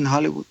you live in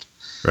Hollywood.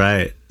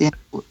 Right.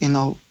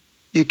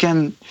 You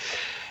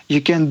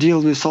can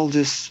deal with all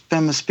these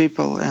famous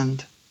people,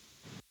 and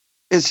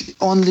it's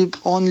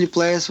only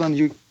place when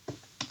you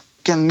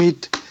can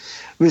meet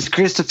with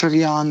Christopher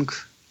Young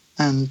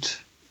and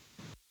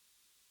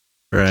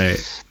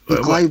right.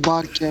 Clive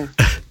Barker.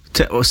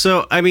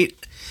 So, I mean,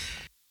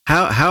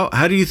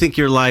 how do you think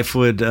your life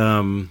would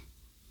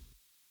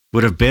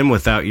have been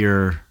without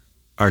your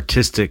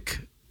artistic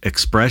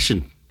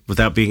expression,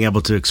 without being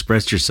able to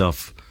express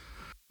yourself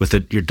with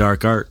your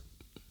dark art?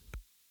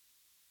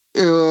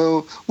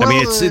 Well, I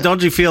mean,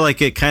 don't you feel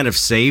like it kind of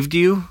saved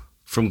you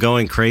from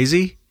going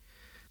crazy?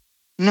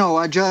 No,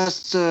 I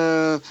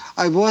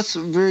was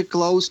very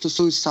close to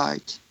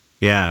suicide.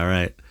 Yeah,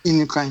 right. In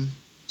Ukraine.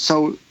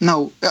 So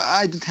no,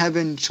 I didn't have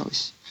any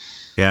choice.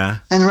 Yeah.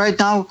 And right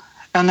now,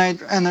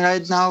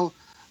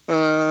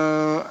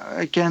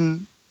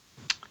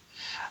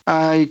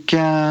 I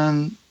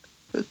can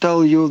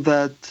tell you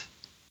that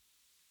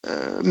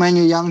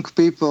many young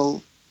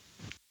people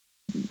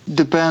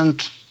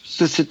depend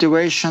the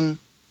situation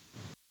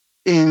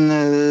in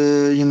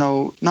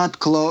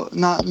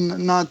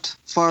not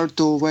far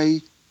too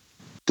away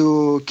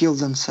to kill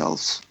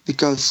themselves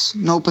because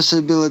no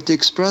possibility to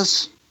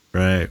express.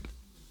 Right.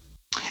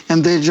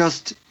 And they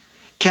just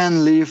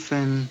can live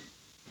in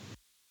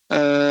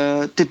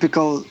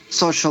typical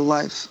social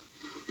life.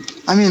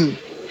 I mean,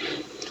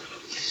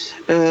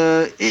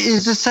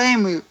 it's the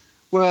same.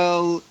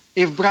 Well,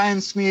 if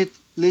Brian Smith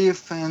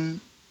lived in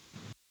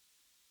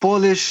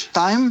Polish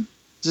time,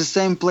 the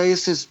same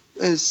place as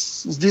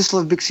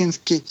Zdzisław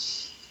Beksinski,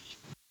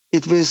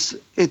 it was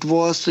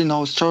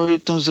sorry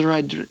to the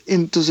right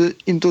into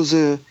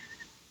the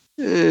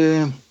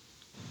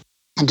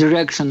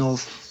direction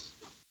of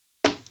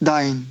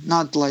dying,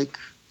 not like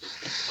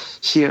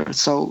here.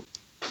 So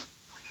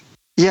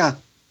yeah,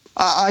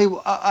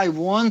 I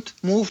won't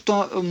move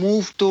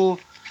to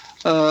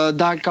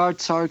dark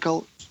art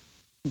circle,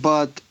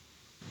 but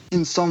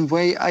in some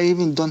way I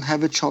even don't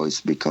have a choice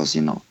because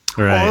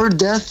right. Or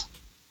death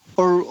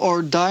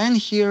or dying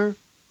here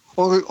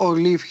or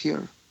live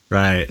here.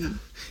 Right.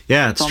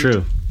 Yeah, it's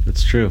true.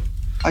 It's true.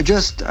 I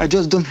just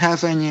don't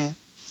have any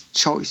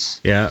choice.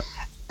 Yeah.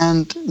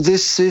 And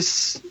this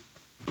is,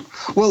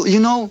 well,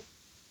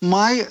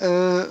 my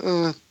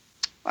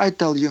I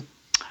tell you,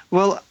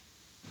 well,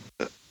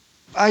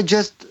 I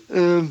just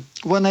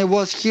when I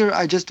was here,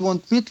 I just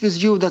want to meet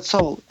with you. That's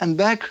all, and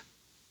back,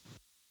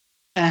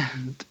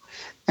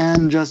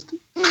 and just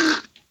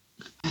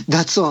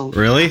that's all.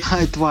 Really?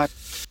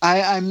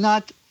 I'm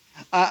not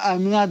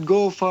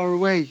go far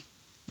away.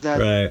 That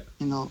right.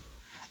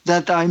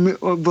 That I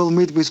will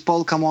meet with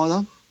Paul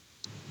Komodo,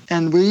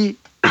 and we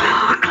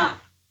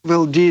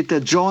will do the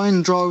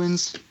joint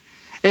drawings.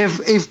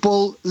 If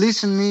Paul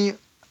listen me,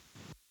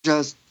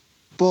 just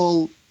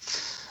Paul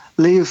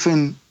live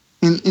in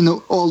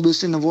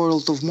always in a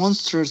world of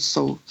monsters.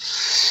 So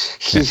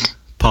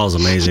Paul's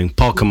amazing.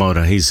 Paul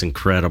Komodo, he's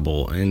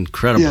incredible.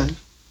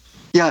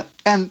 Yeah,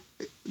 and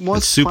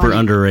most super funny,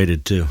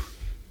 underrated too.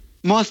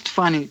 Most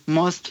funny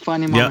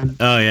moment.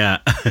 Oh yeah.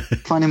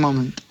 Funny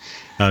moment.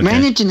 Okay.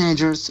 Many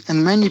teenagers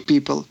and many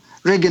people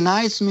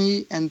recognize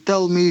me and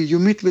tell me, you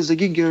meet with a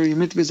Giger,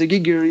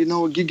 you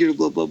know a Giger,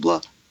 blah, blah,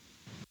 blah.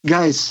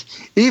 Guys,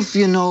 if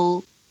you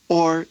know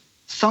or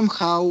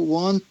somehow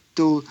want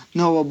to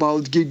know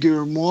about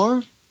Giger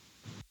more,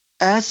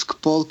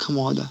 ask Paul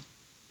Komoda.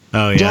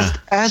 Oh yeah. Just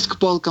ask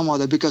Paul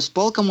Komoda, because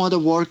Paul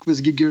Komoda worked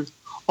with Giger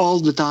all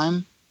the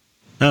time.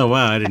 Oh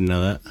wow, I didn't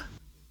know that.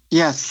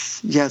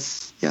 Yes.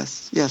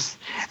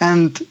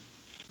 And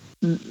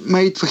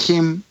made for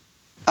him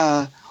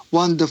a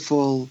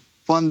wonderful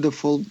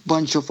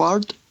bunch of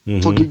art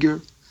for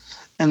Giger,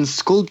 and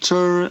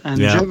sculpture and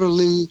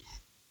jewelry,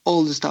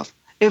 all the stuff.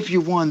 If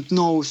you want to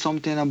know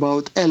something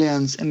about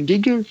aliens and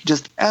Giger,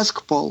 just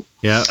ask Paul.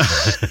 Yeah.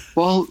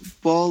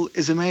 Paul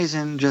is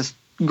amazing. Just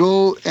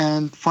go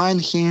and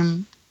find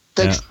him.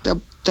 Text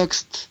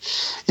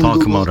in Paul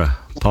Google. Komoda.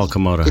 Paul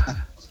Komoda. Yeah.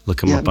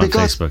 Look him up on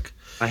Facebook.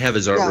 I have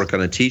his artwork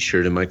on a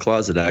T-shirt in my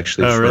closet,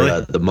 actually, Oh, for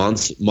really? the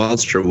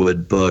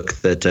Monsterwood book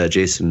that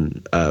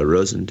Jason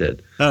Rosen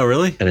did. Oh,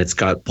 really? And it's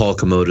got Paul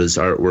Komoda's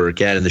artwork.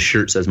 Yeah, and the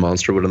shirt says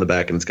Monsterwood on the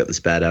back, and it's got this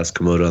badass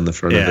Komoda on the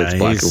front of it. It's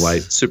black and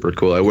white. Super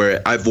cool. I wear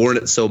it. I've worn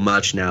it so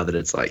much now that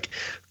it's like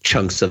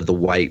chunks of the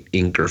white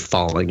ink are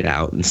falling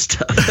out and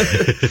stuff.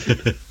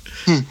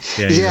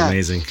 Yeah, he's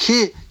amazing.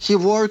 He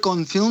worked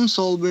on films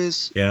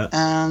always. Yeah.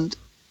 And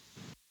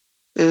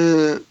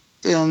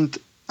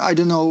I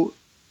don't know,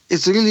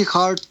 it's really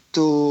hard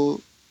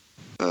to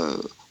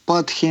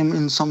put him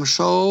in some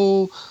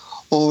show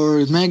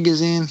or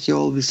magazine. He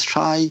always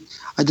shy.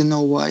 I don't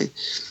know why.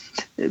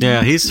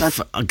 Yeah, he's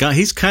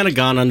kind of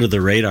gone under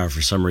the radar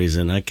for some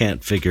reason. I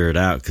can't figure it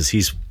out because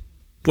he's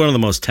one of the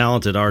most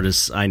talented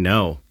artists I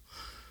know.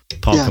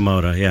 Paul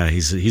Komoda. Yeah,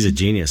 he's a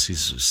genius.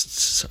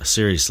 He's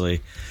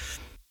seriously.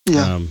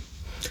 Yeah.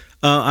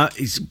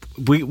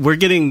 We're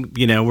getting,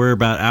 we're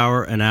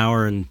about an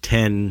hour and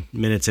 10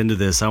 minutes into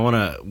this.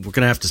 We're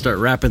gonna have to start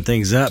wrapping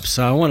things up.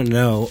 So I want to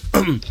know,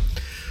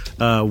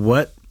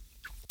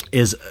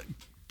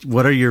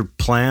 what are your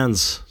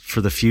plans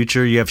for the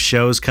future? You have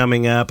shows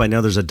coming up. I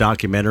know there's a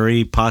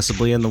documentary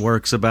possibly in the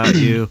works about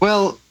you.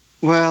 Well,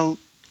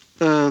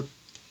 in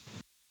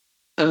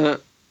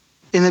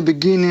the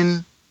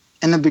beginning,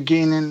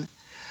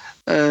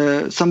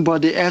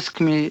 somebody asked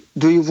me,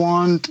 "Do you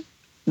want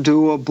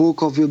do a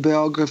book of your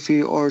biography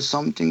or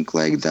something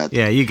like that?"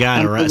 Yeah, you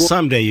gotta write.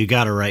 Someday you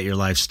gotta write your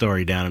life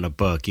story down in a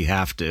book. You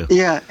have to.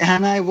 Yeah,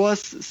 and I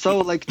was so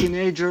like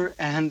teenager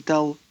and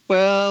tell,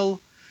 well,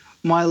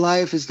 my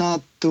life is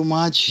not too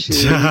much.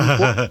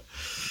 That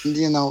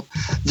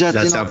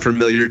sound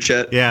familiar,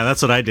 Chet? Yeah,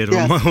 that's what I did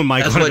when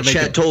Mike That's wanted what to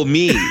make Chet told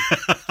me.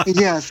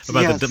 Yes,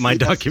 about my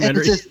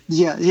documentary.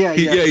 Yeah.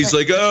 He's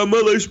like, oh, my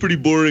life's pretty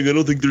boring. I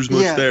don't think there's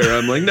much there.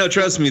 I'm like, no,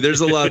 trust me,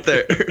 there's a lot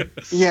there.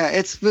 Yeah,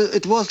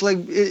 it was like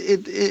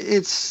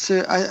it's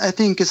I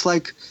think it's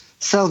like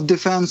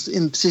self-defense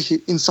in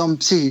some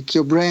psychic,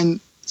 your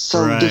brain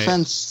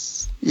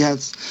self-defense,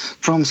 yes,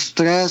 from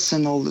stress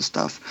and all the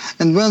stuff.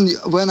 And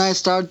when I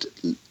start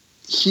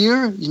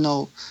here,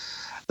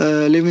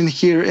 living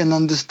here and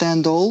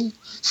understand all,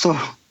 so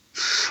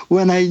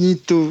when I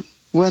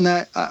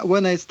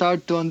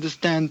start to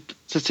understand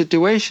the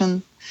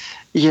situation,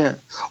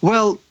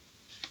 well,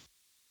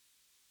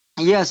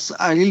 yes,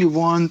 I really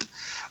want.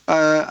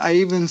 I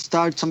even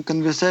start some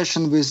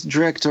conversation with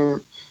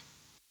director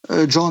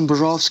John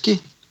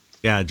Borowski.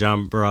 Yeah,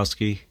 John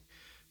Borowski.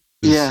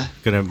 Yeah,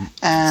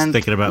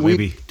 Thinking about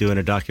maybe doing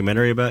a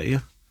documentary about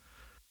you.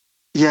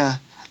 Yeah,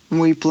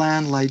 we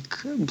plan like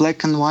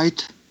black and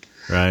white,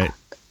 right?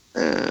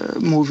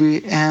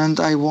 Movie, and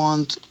I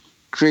want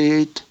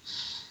create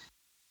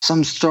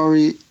some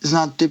story. It's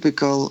not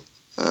typical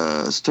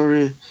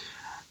story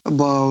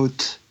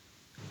about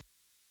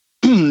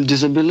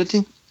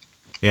disability.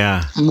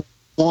 Yeah,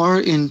 more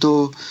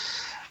into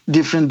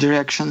different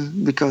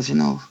direction, because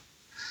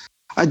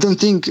I don't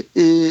think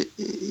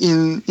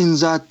in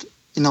that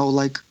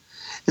like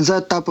in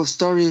that type of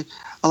story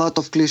a lot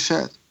of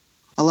cliche,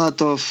 a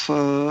lot of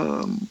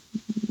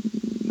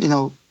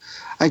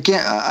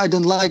I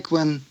don't like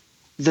when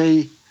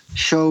they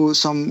show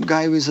some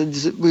guy with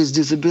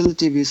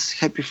disability with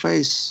happy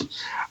face.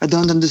 I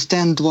don't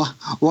understand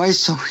why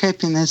so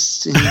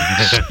happiness.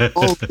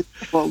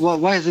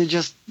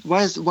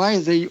 Why are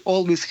they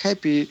always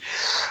happy?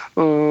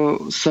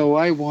 So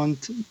I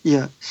want,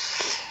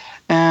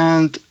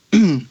 and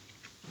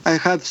I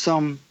have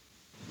some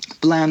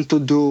plan to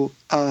do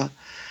a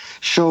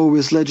show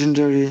with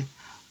legendary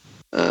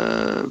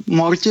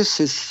Mortis.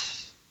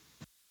 Is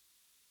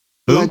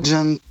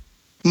legend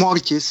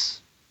Mortis.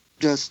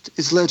 Just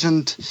is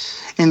legend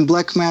in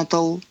black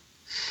metal.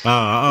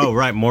 Oh,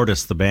 right,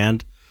 Mortis, the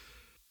band.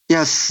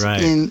 Yes,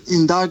 right.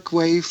 in Dark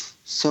Wave.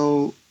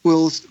 So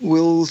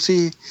we'll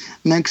see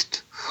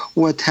next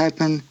what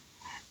happened,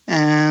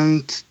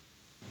 and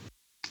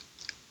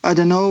I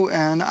don't know.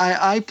 And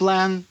I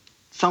plan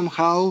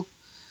somehow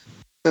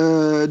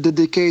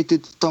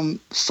dedicated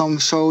some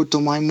show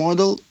to my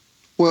model,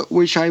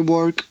 which I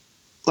work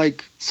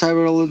like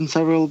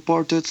several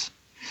portraits,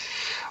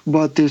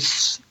 but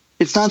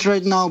it's not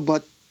right now,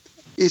 but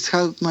it's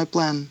helped my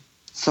plan.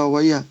 So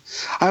yeah,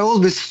 I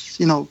always,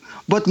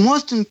 but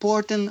most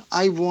important,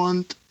 I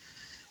want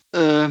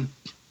uh,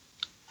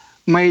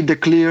 made a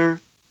clear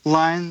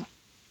line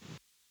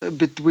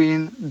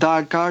between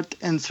dark art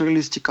and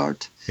surrealistic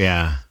art,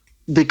 Yeah.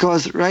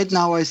 because right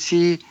now I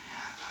see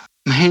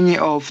many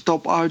of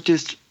top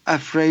artists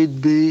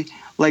afraid be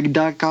like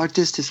dark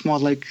artists. It's more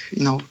like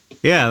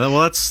Yeah,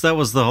 well, that's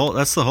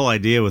the whole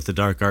idea with the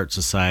Dark Art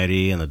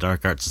Society and the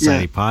Dark Art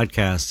Society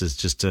podcast is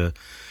just to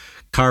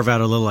carve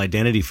out a little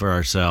identity for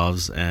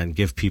ourselves and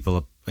give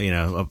people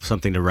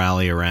something to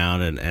rally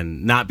around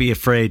and not be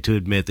afraid to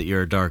admit that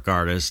you're a dark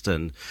artist,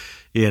 and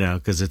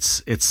because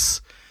it's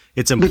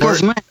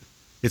important.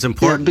 It's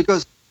important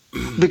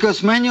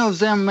because many of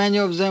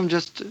them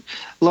just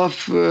love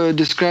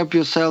describe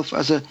yourself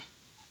as a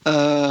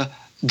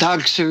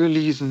dark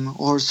surrealism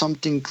or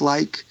something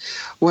like.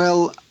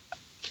 Well,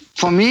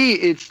 for me,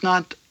 it's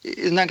not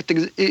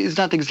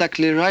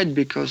exactly right,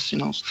 because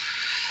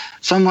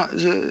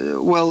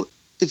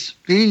it's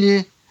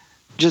really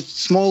just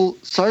small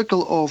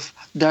circle of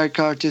dark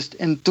artists,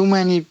 and too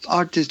many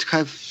artists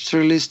have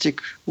surrealistic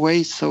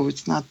ways, so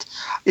it's not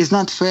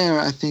fair,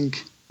 I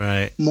think.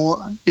 right.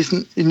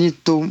 You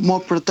need to more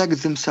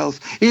protect themselves.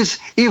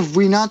 If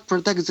we not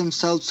protect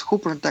themselves, who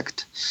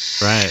protect?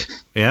 Right.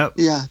 Yep.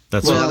 Yeah.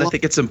 That's Well, and I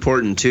think it's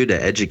important too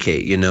to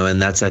educate,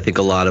 and that's, I think,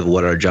 a lot of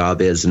what our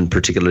job is, and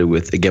particularly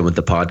with the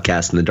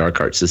podcast and the Dark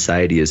Art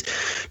Society, is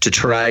to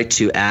try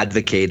to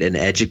advocate and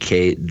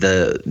educate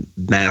the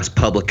mass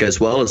public, as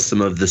well as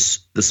some of the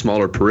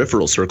smaller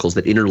peripheral circles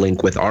that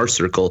interlink with our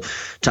circle,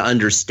 to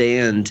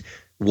understand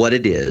what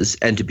it is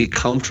and to be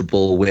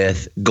comfortable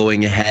with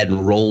going ahead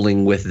and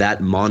rolling with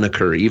that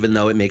moniker, even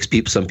though it makes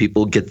some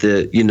people get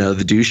the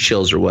douche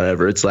chills or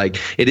whatever. It's like,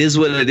 it is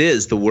what it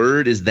is. The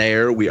word is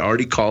there. We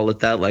already call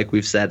it that, like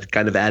we've said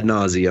kind of ad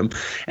nauseum,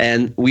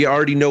 and we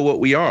already know what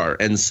we are.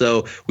 And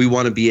so we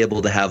want to be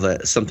able to have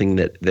something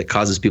that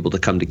causes people to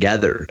come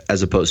together,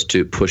 as opposed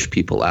to push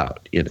people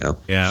out,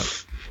 Yeah.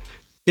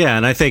 Yeah,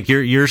 and I think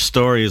your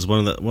story is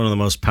one of the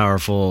most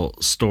powerful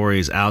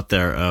stories out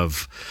there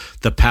of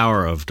the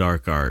power of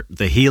dark art,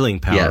 the healing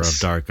power of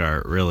dark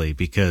art, really,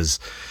 because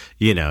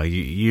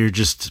you're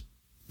just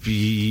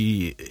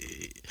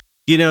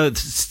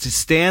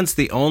Stan's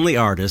the only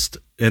artist,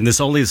 and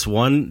this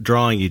one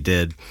drawing you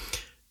did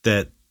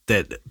that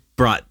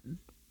brought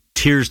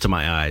tears to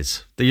my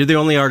eyes. You're the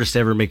only artist to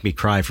ever make me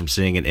cry from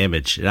seeing an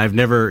image. And I've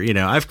never,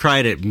 I've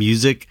cried at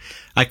music.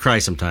 I cry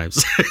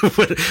sometimes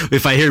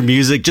if I hear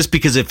music, just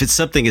because if it's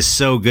something is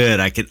so good,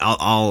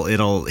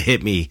 it'll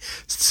hit me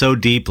so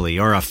deeply,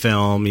 or a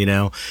film,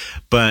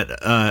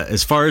 But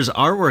as far as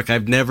artwork,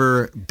 I've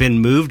never been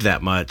moved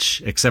that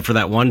much, except for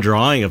that one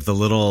drawing of the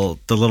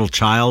little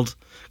child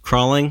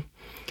crawling.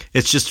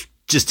 It's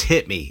just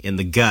hit me in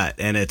the gut,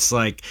 and it's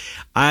like,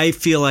 I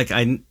feel like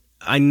I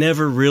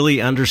never really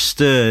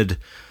understood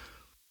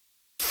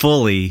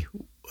fully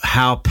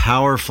how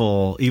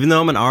powerful, even though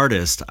I'm an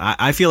artist,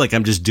 I feel like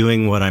I'm just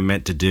doing what I'm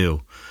meant to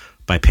do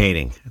by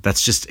painting.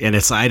 That's just, and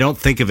I don't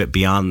think of it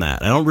beyond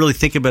that. I don't really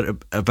think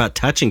about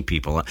touching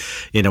people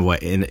in a way,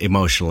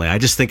 emotionally. I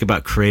just think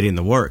about creating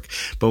the work.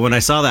 But when I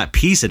saw that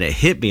piece and it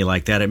hit me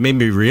like that, it made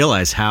me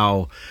realize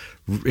how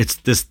it's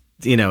this,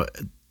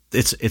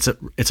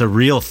 it's a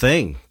real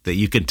thing that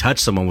you can touch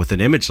someone with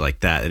an image like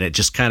that, and it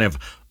just kind of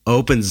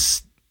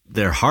opens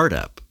their heart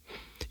up,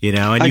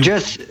 and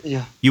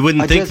you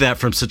wouldn't think that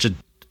from such a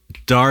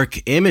dark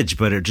image,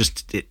 but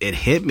it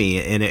hit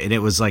me, and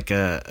it was like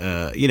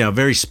a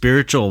very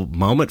spiritual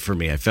moment for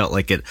me. I felt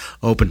like it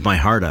opened my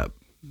heart up,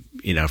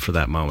 for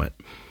that moment.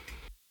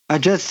 I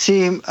just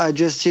see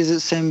the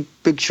same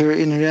picture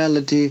in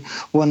reality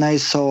when I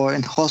saw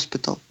in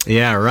hospital.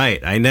 Yeah,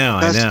 right. I know.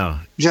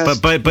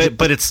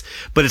 But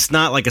it's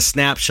not like a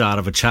snapshot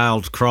of a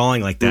child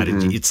crawling like that.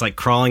 Mm-hmm. It's like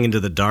crawling into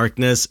the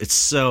darkness. It's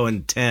so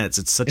intense.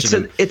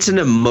 It's an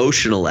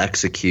emotional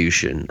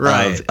execution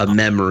of a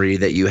memory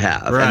that you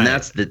have, and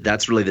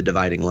that's really the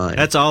dividing line.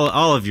 That's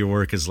all of your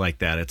work is like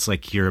that. It's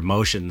like your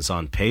emotions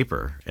on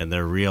paper, and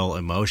they're real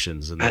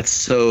emotions. And that's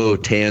so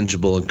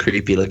tangible and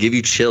creepy. It'll give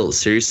you chills.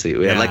 Seriously,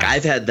 like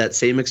I've had that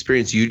same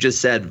experience you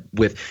just said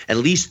with at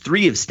least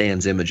 3 of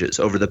Stan's images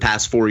over the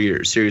past 4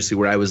 years. Seriously,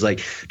 where I was like,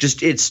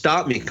 it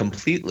stopped me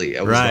completely.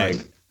 I was like,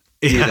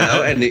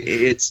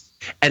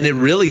 and it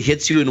really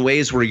hits you in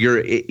ways where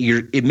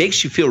it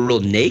makes you feel real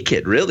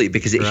naked, really,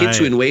 because it hits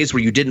you in ways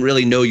where you didn't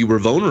really know you were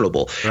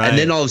vulnerable. Right. And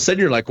then all of a sudden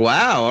you're like,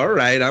 wow, all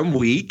right, I'm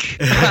weak.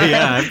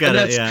 I've got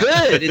it. That's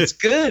good. It's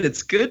good.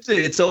 It's good.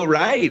 It's all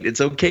right. It's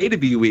okay to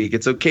be weak.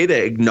 It's okay to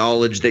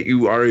acknowledge that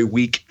you are a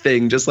weak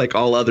thing, just like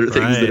all other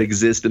things that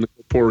exist in the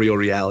corporeal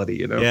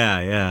reality,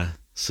 Yeah.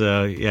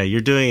 So,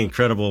 you're doing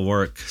incredible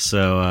work.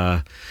 So,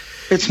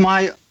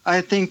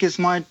 I think it's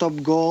my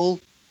top goal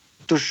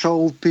to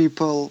show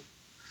people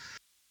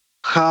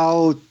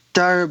how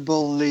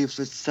terrible life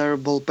is,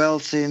 terrible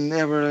palsy and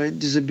every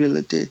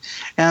disability,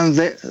 and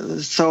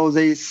so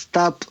they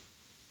stop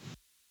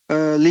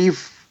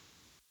live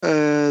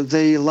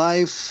their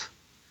life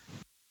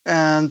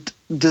and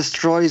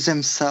destroy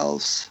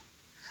themselves,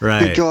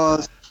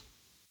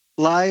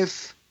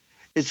 life,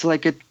 it's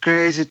like a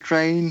crazy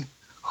train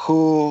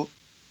who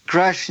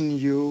crashing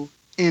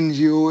in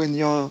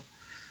your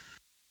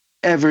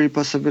every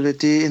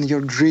possibility, in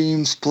your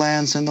dreams,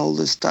 plans, and all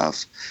this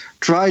stuff.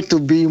 Try to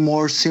be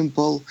more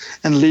simple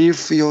and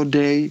live your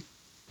day,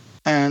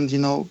 and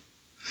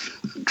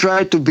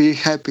try to be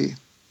happy,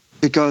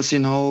 because be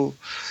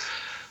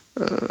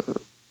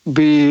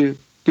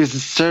with a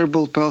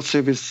cerebral palsy,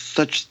 with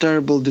such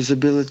terrible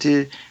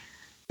disability,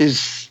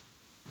 is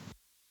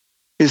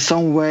in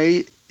some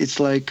way it's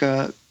like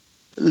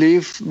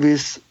live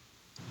with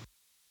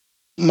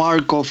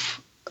mark of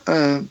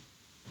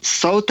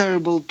so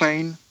terrible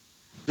pain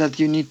that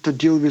you need to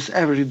deal with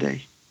every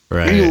day.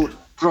 Right. Real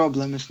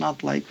problem is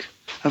not like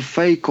a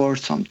fake or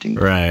something.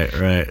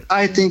 Right.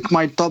 I think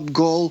my top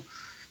goal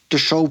to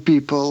show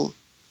people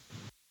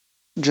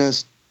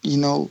just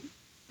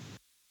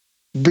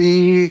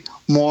be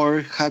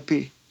more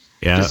happy.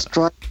 Yeah. Just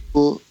try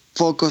to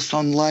focus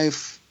on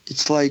life.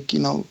 It's like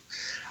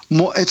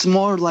it's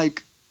more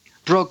like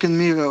broken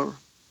mirror.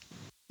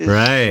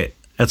 Right.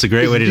 That's a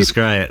great way to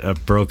describe it. A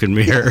broken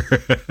mirror.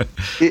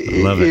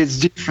 Yeah. Love it. It's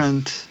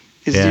different.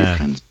 It's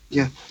different.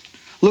 Yeah.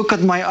 Look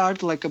at my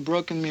art like a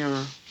broken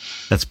mirror.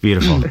 That's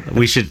beautiful.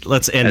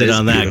 Let's end it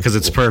on that because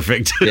it's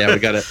perfect. Yeah, we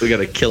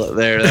gotta kill it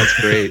there. That's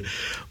great.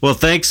 Well,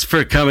 thanks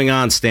for coming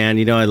on, Stan.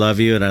 I love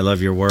you and I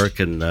love your work,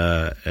 and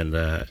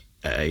I'm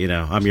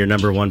your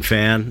number one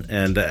fan,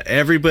 and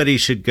everybody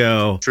should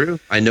go. True.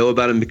 I know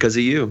about him because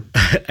of you.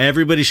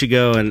 Everybody should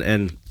go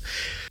and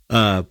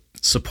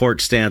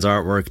support Stan's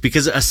artwork,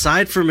 because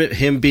aside from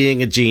him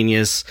being a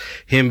genius,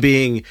 him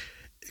being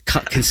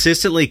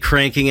consistently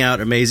cranking out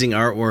amazing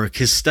artwork,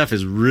 his stuff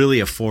is really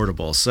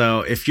affordable.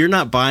 So if you're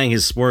not buying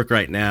his work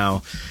right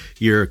now,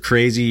 you're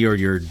crazy or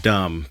you're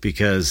dumb,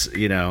 because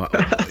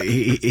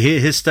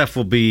his stuff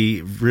will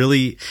be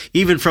really,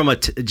 even from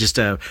just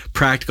a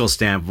practical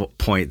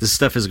standpoint, this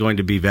stuff is going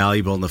to be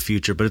valuable in the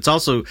future, but it's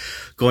also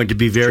going to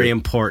be very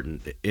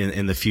important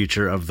in the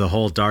future of the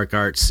whole dark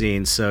art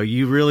scene. So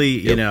you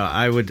really,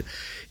 I would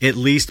at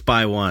least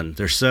buy one.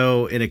 They're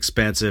so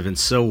inexpensive and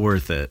so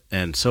worth it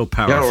and so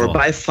powerful. Yeah, or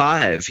buy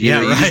 5.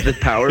 Use the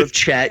power of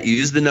chat,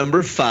 use the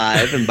number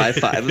 5, and buy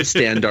 5 of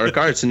Stan Dark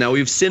Arts. And now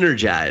we've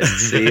synergized.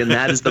 See, and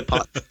that is the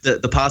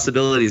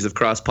possibilities of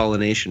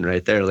cross-pollination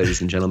right there,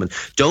 ladies and gentlemen.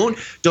 Don't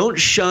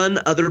shun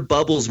other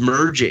bubbles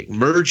merging.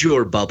 Merge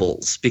your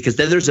bubbles, because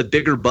then there's a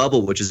bigger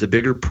bubble, which is a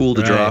bigger pool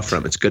to draw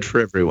from. It's good for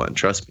everyone.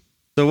 Trust me.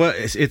 So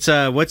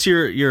what's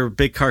your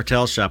Big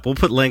Cartel shop? We'll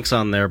put links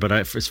on there, but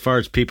as far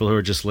as people who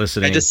are just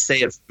listening, I just say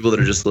it for people that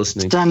are just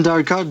listening. Stan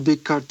Dark Art,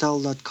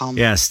 BigCartel.com.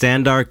 Yeah,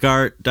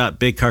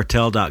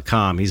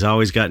 standarkart.bigcartel.com. He's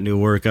always got new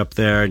work up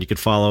there, and you can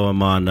follow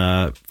him on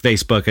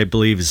Facebook. I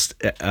believe is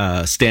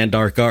Stan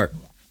Dark Art.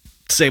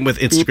 Same with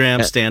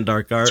Instagram, Stan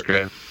Dark Art.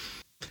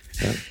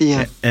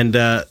 Yeah. And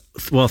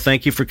well,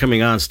 thank you for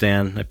coming on,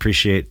 Stan. I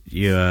appreciate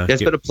you.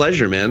 It's been a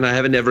pleasure, man. I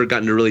haven't ever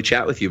gotten to really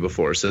chat with you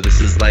before, so this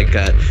is like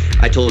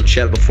I told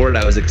Chet before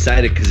that I was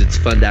excited because it's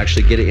fun to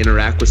actually get to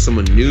interact with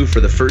someone new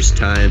for the first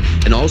time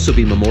and also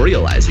be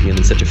memorializing it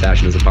in such a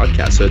fashion as a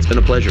podcast. So it's been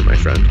a pleasure, my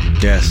friend.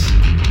 Yes.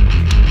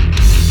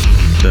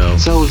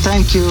 So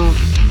thank you,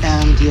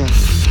 and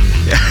yes.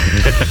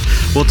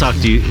 We'll talk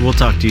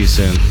to you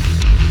soon.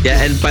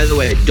 Yeah, and by the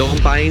way,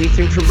 don't buy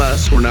anything from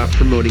us. We're not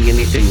promoting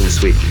anything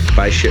this week.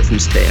 Buy shit from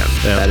Stan. Yep.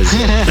 That is it.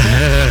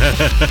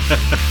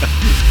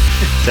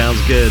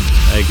 Sounds good.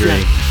 I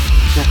agree.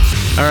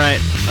 Yeah. All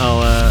right.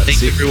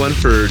 Thanks everyone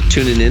for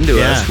tuning in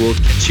to us. We'll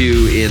catch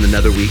you in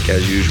another week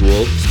as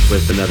usual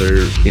with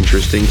another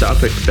interesting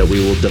topic that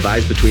we will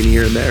devise between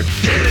here and there.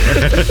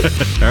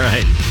 All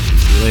right.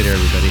 See you later,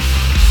 everybody.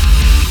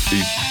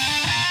 Peace.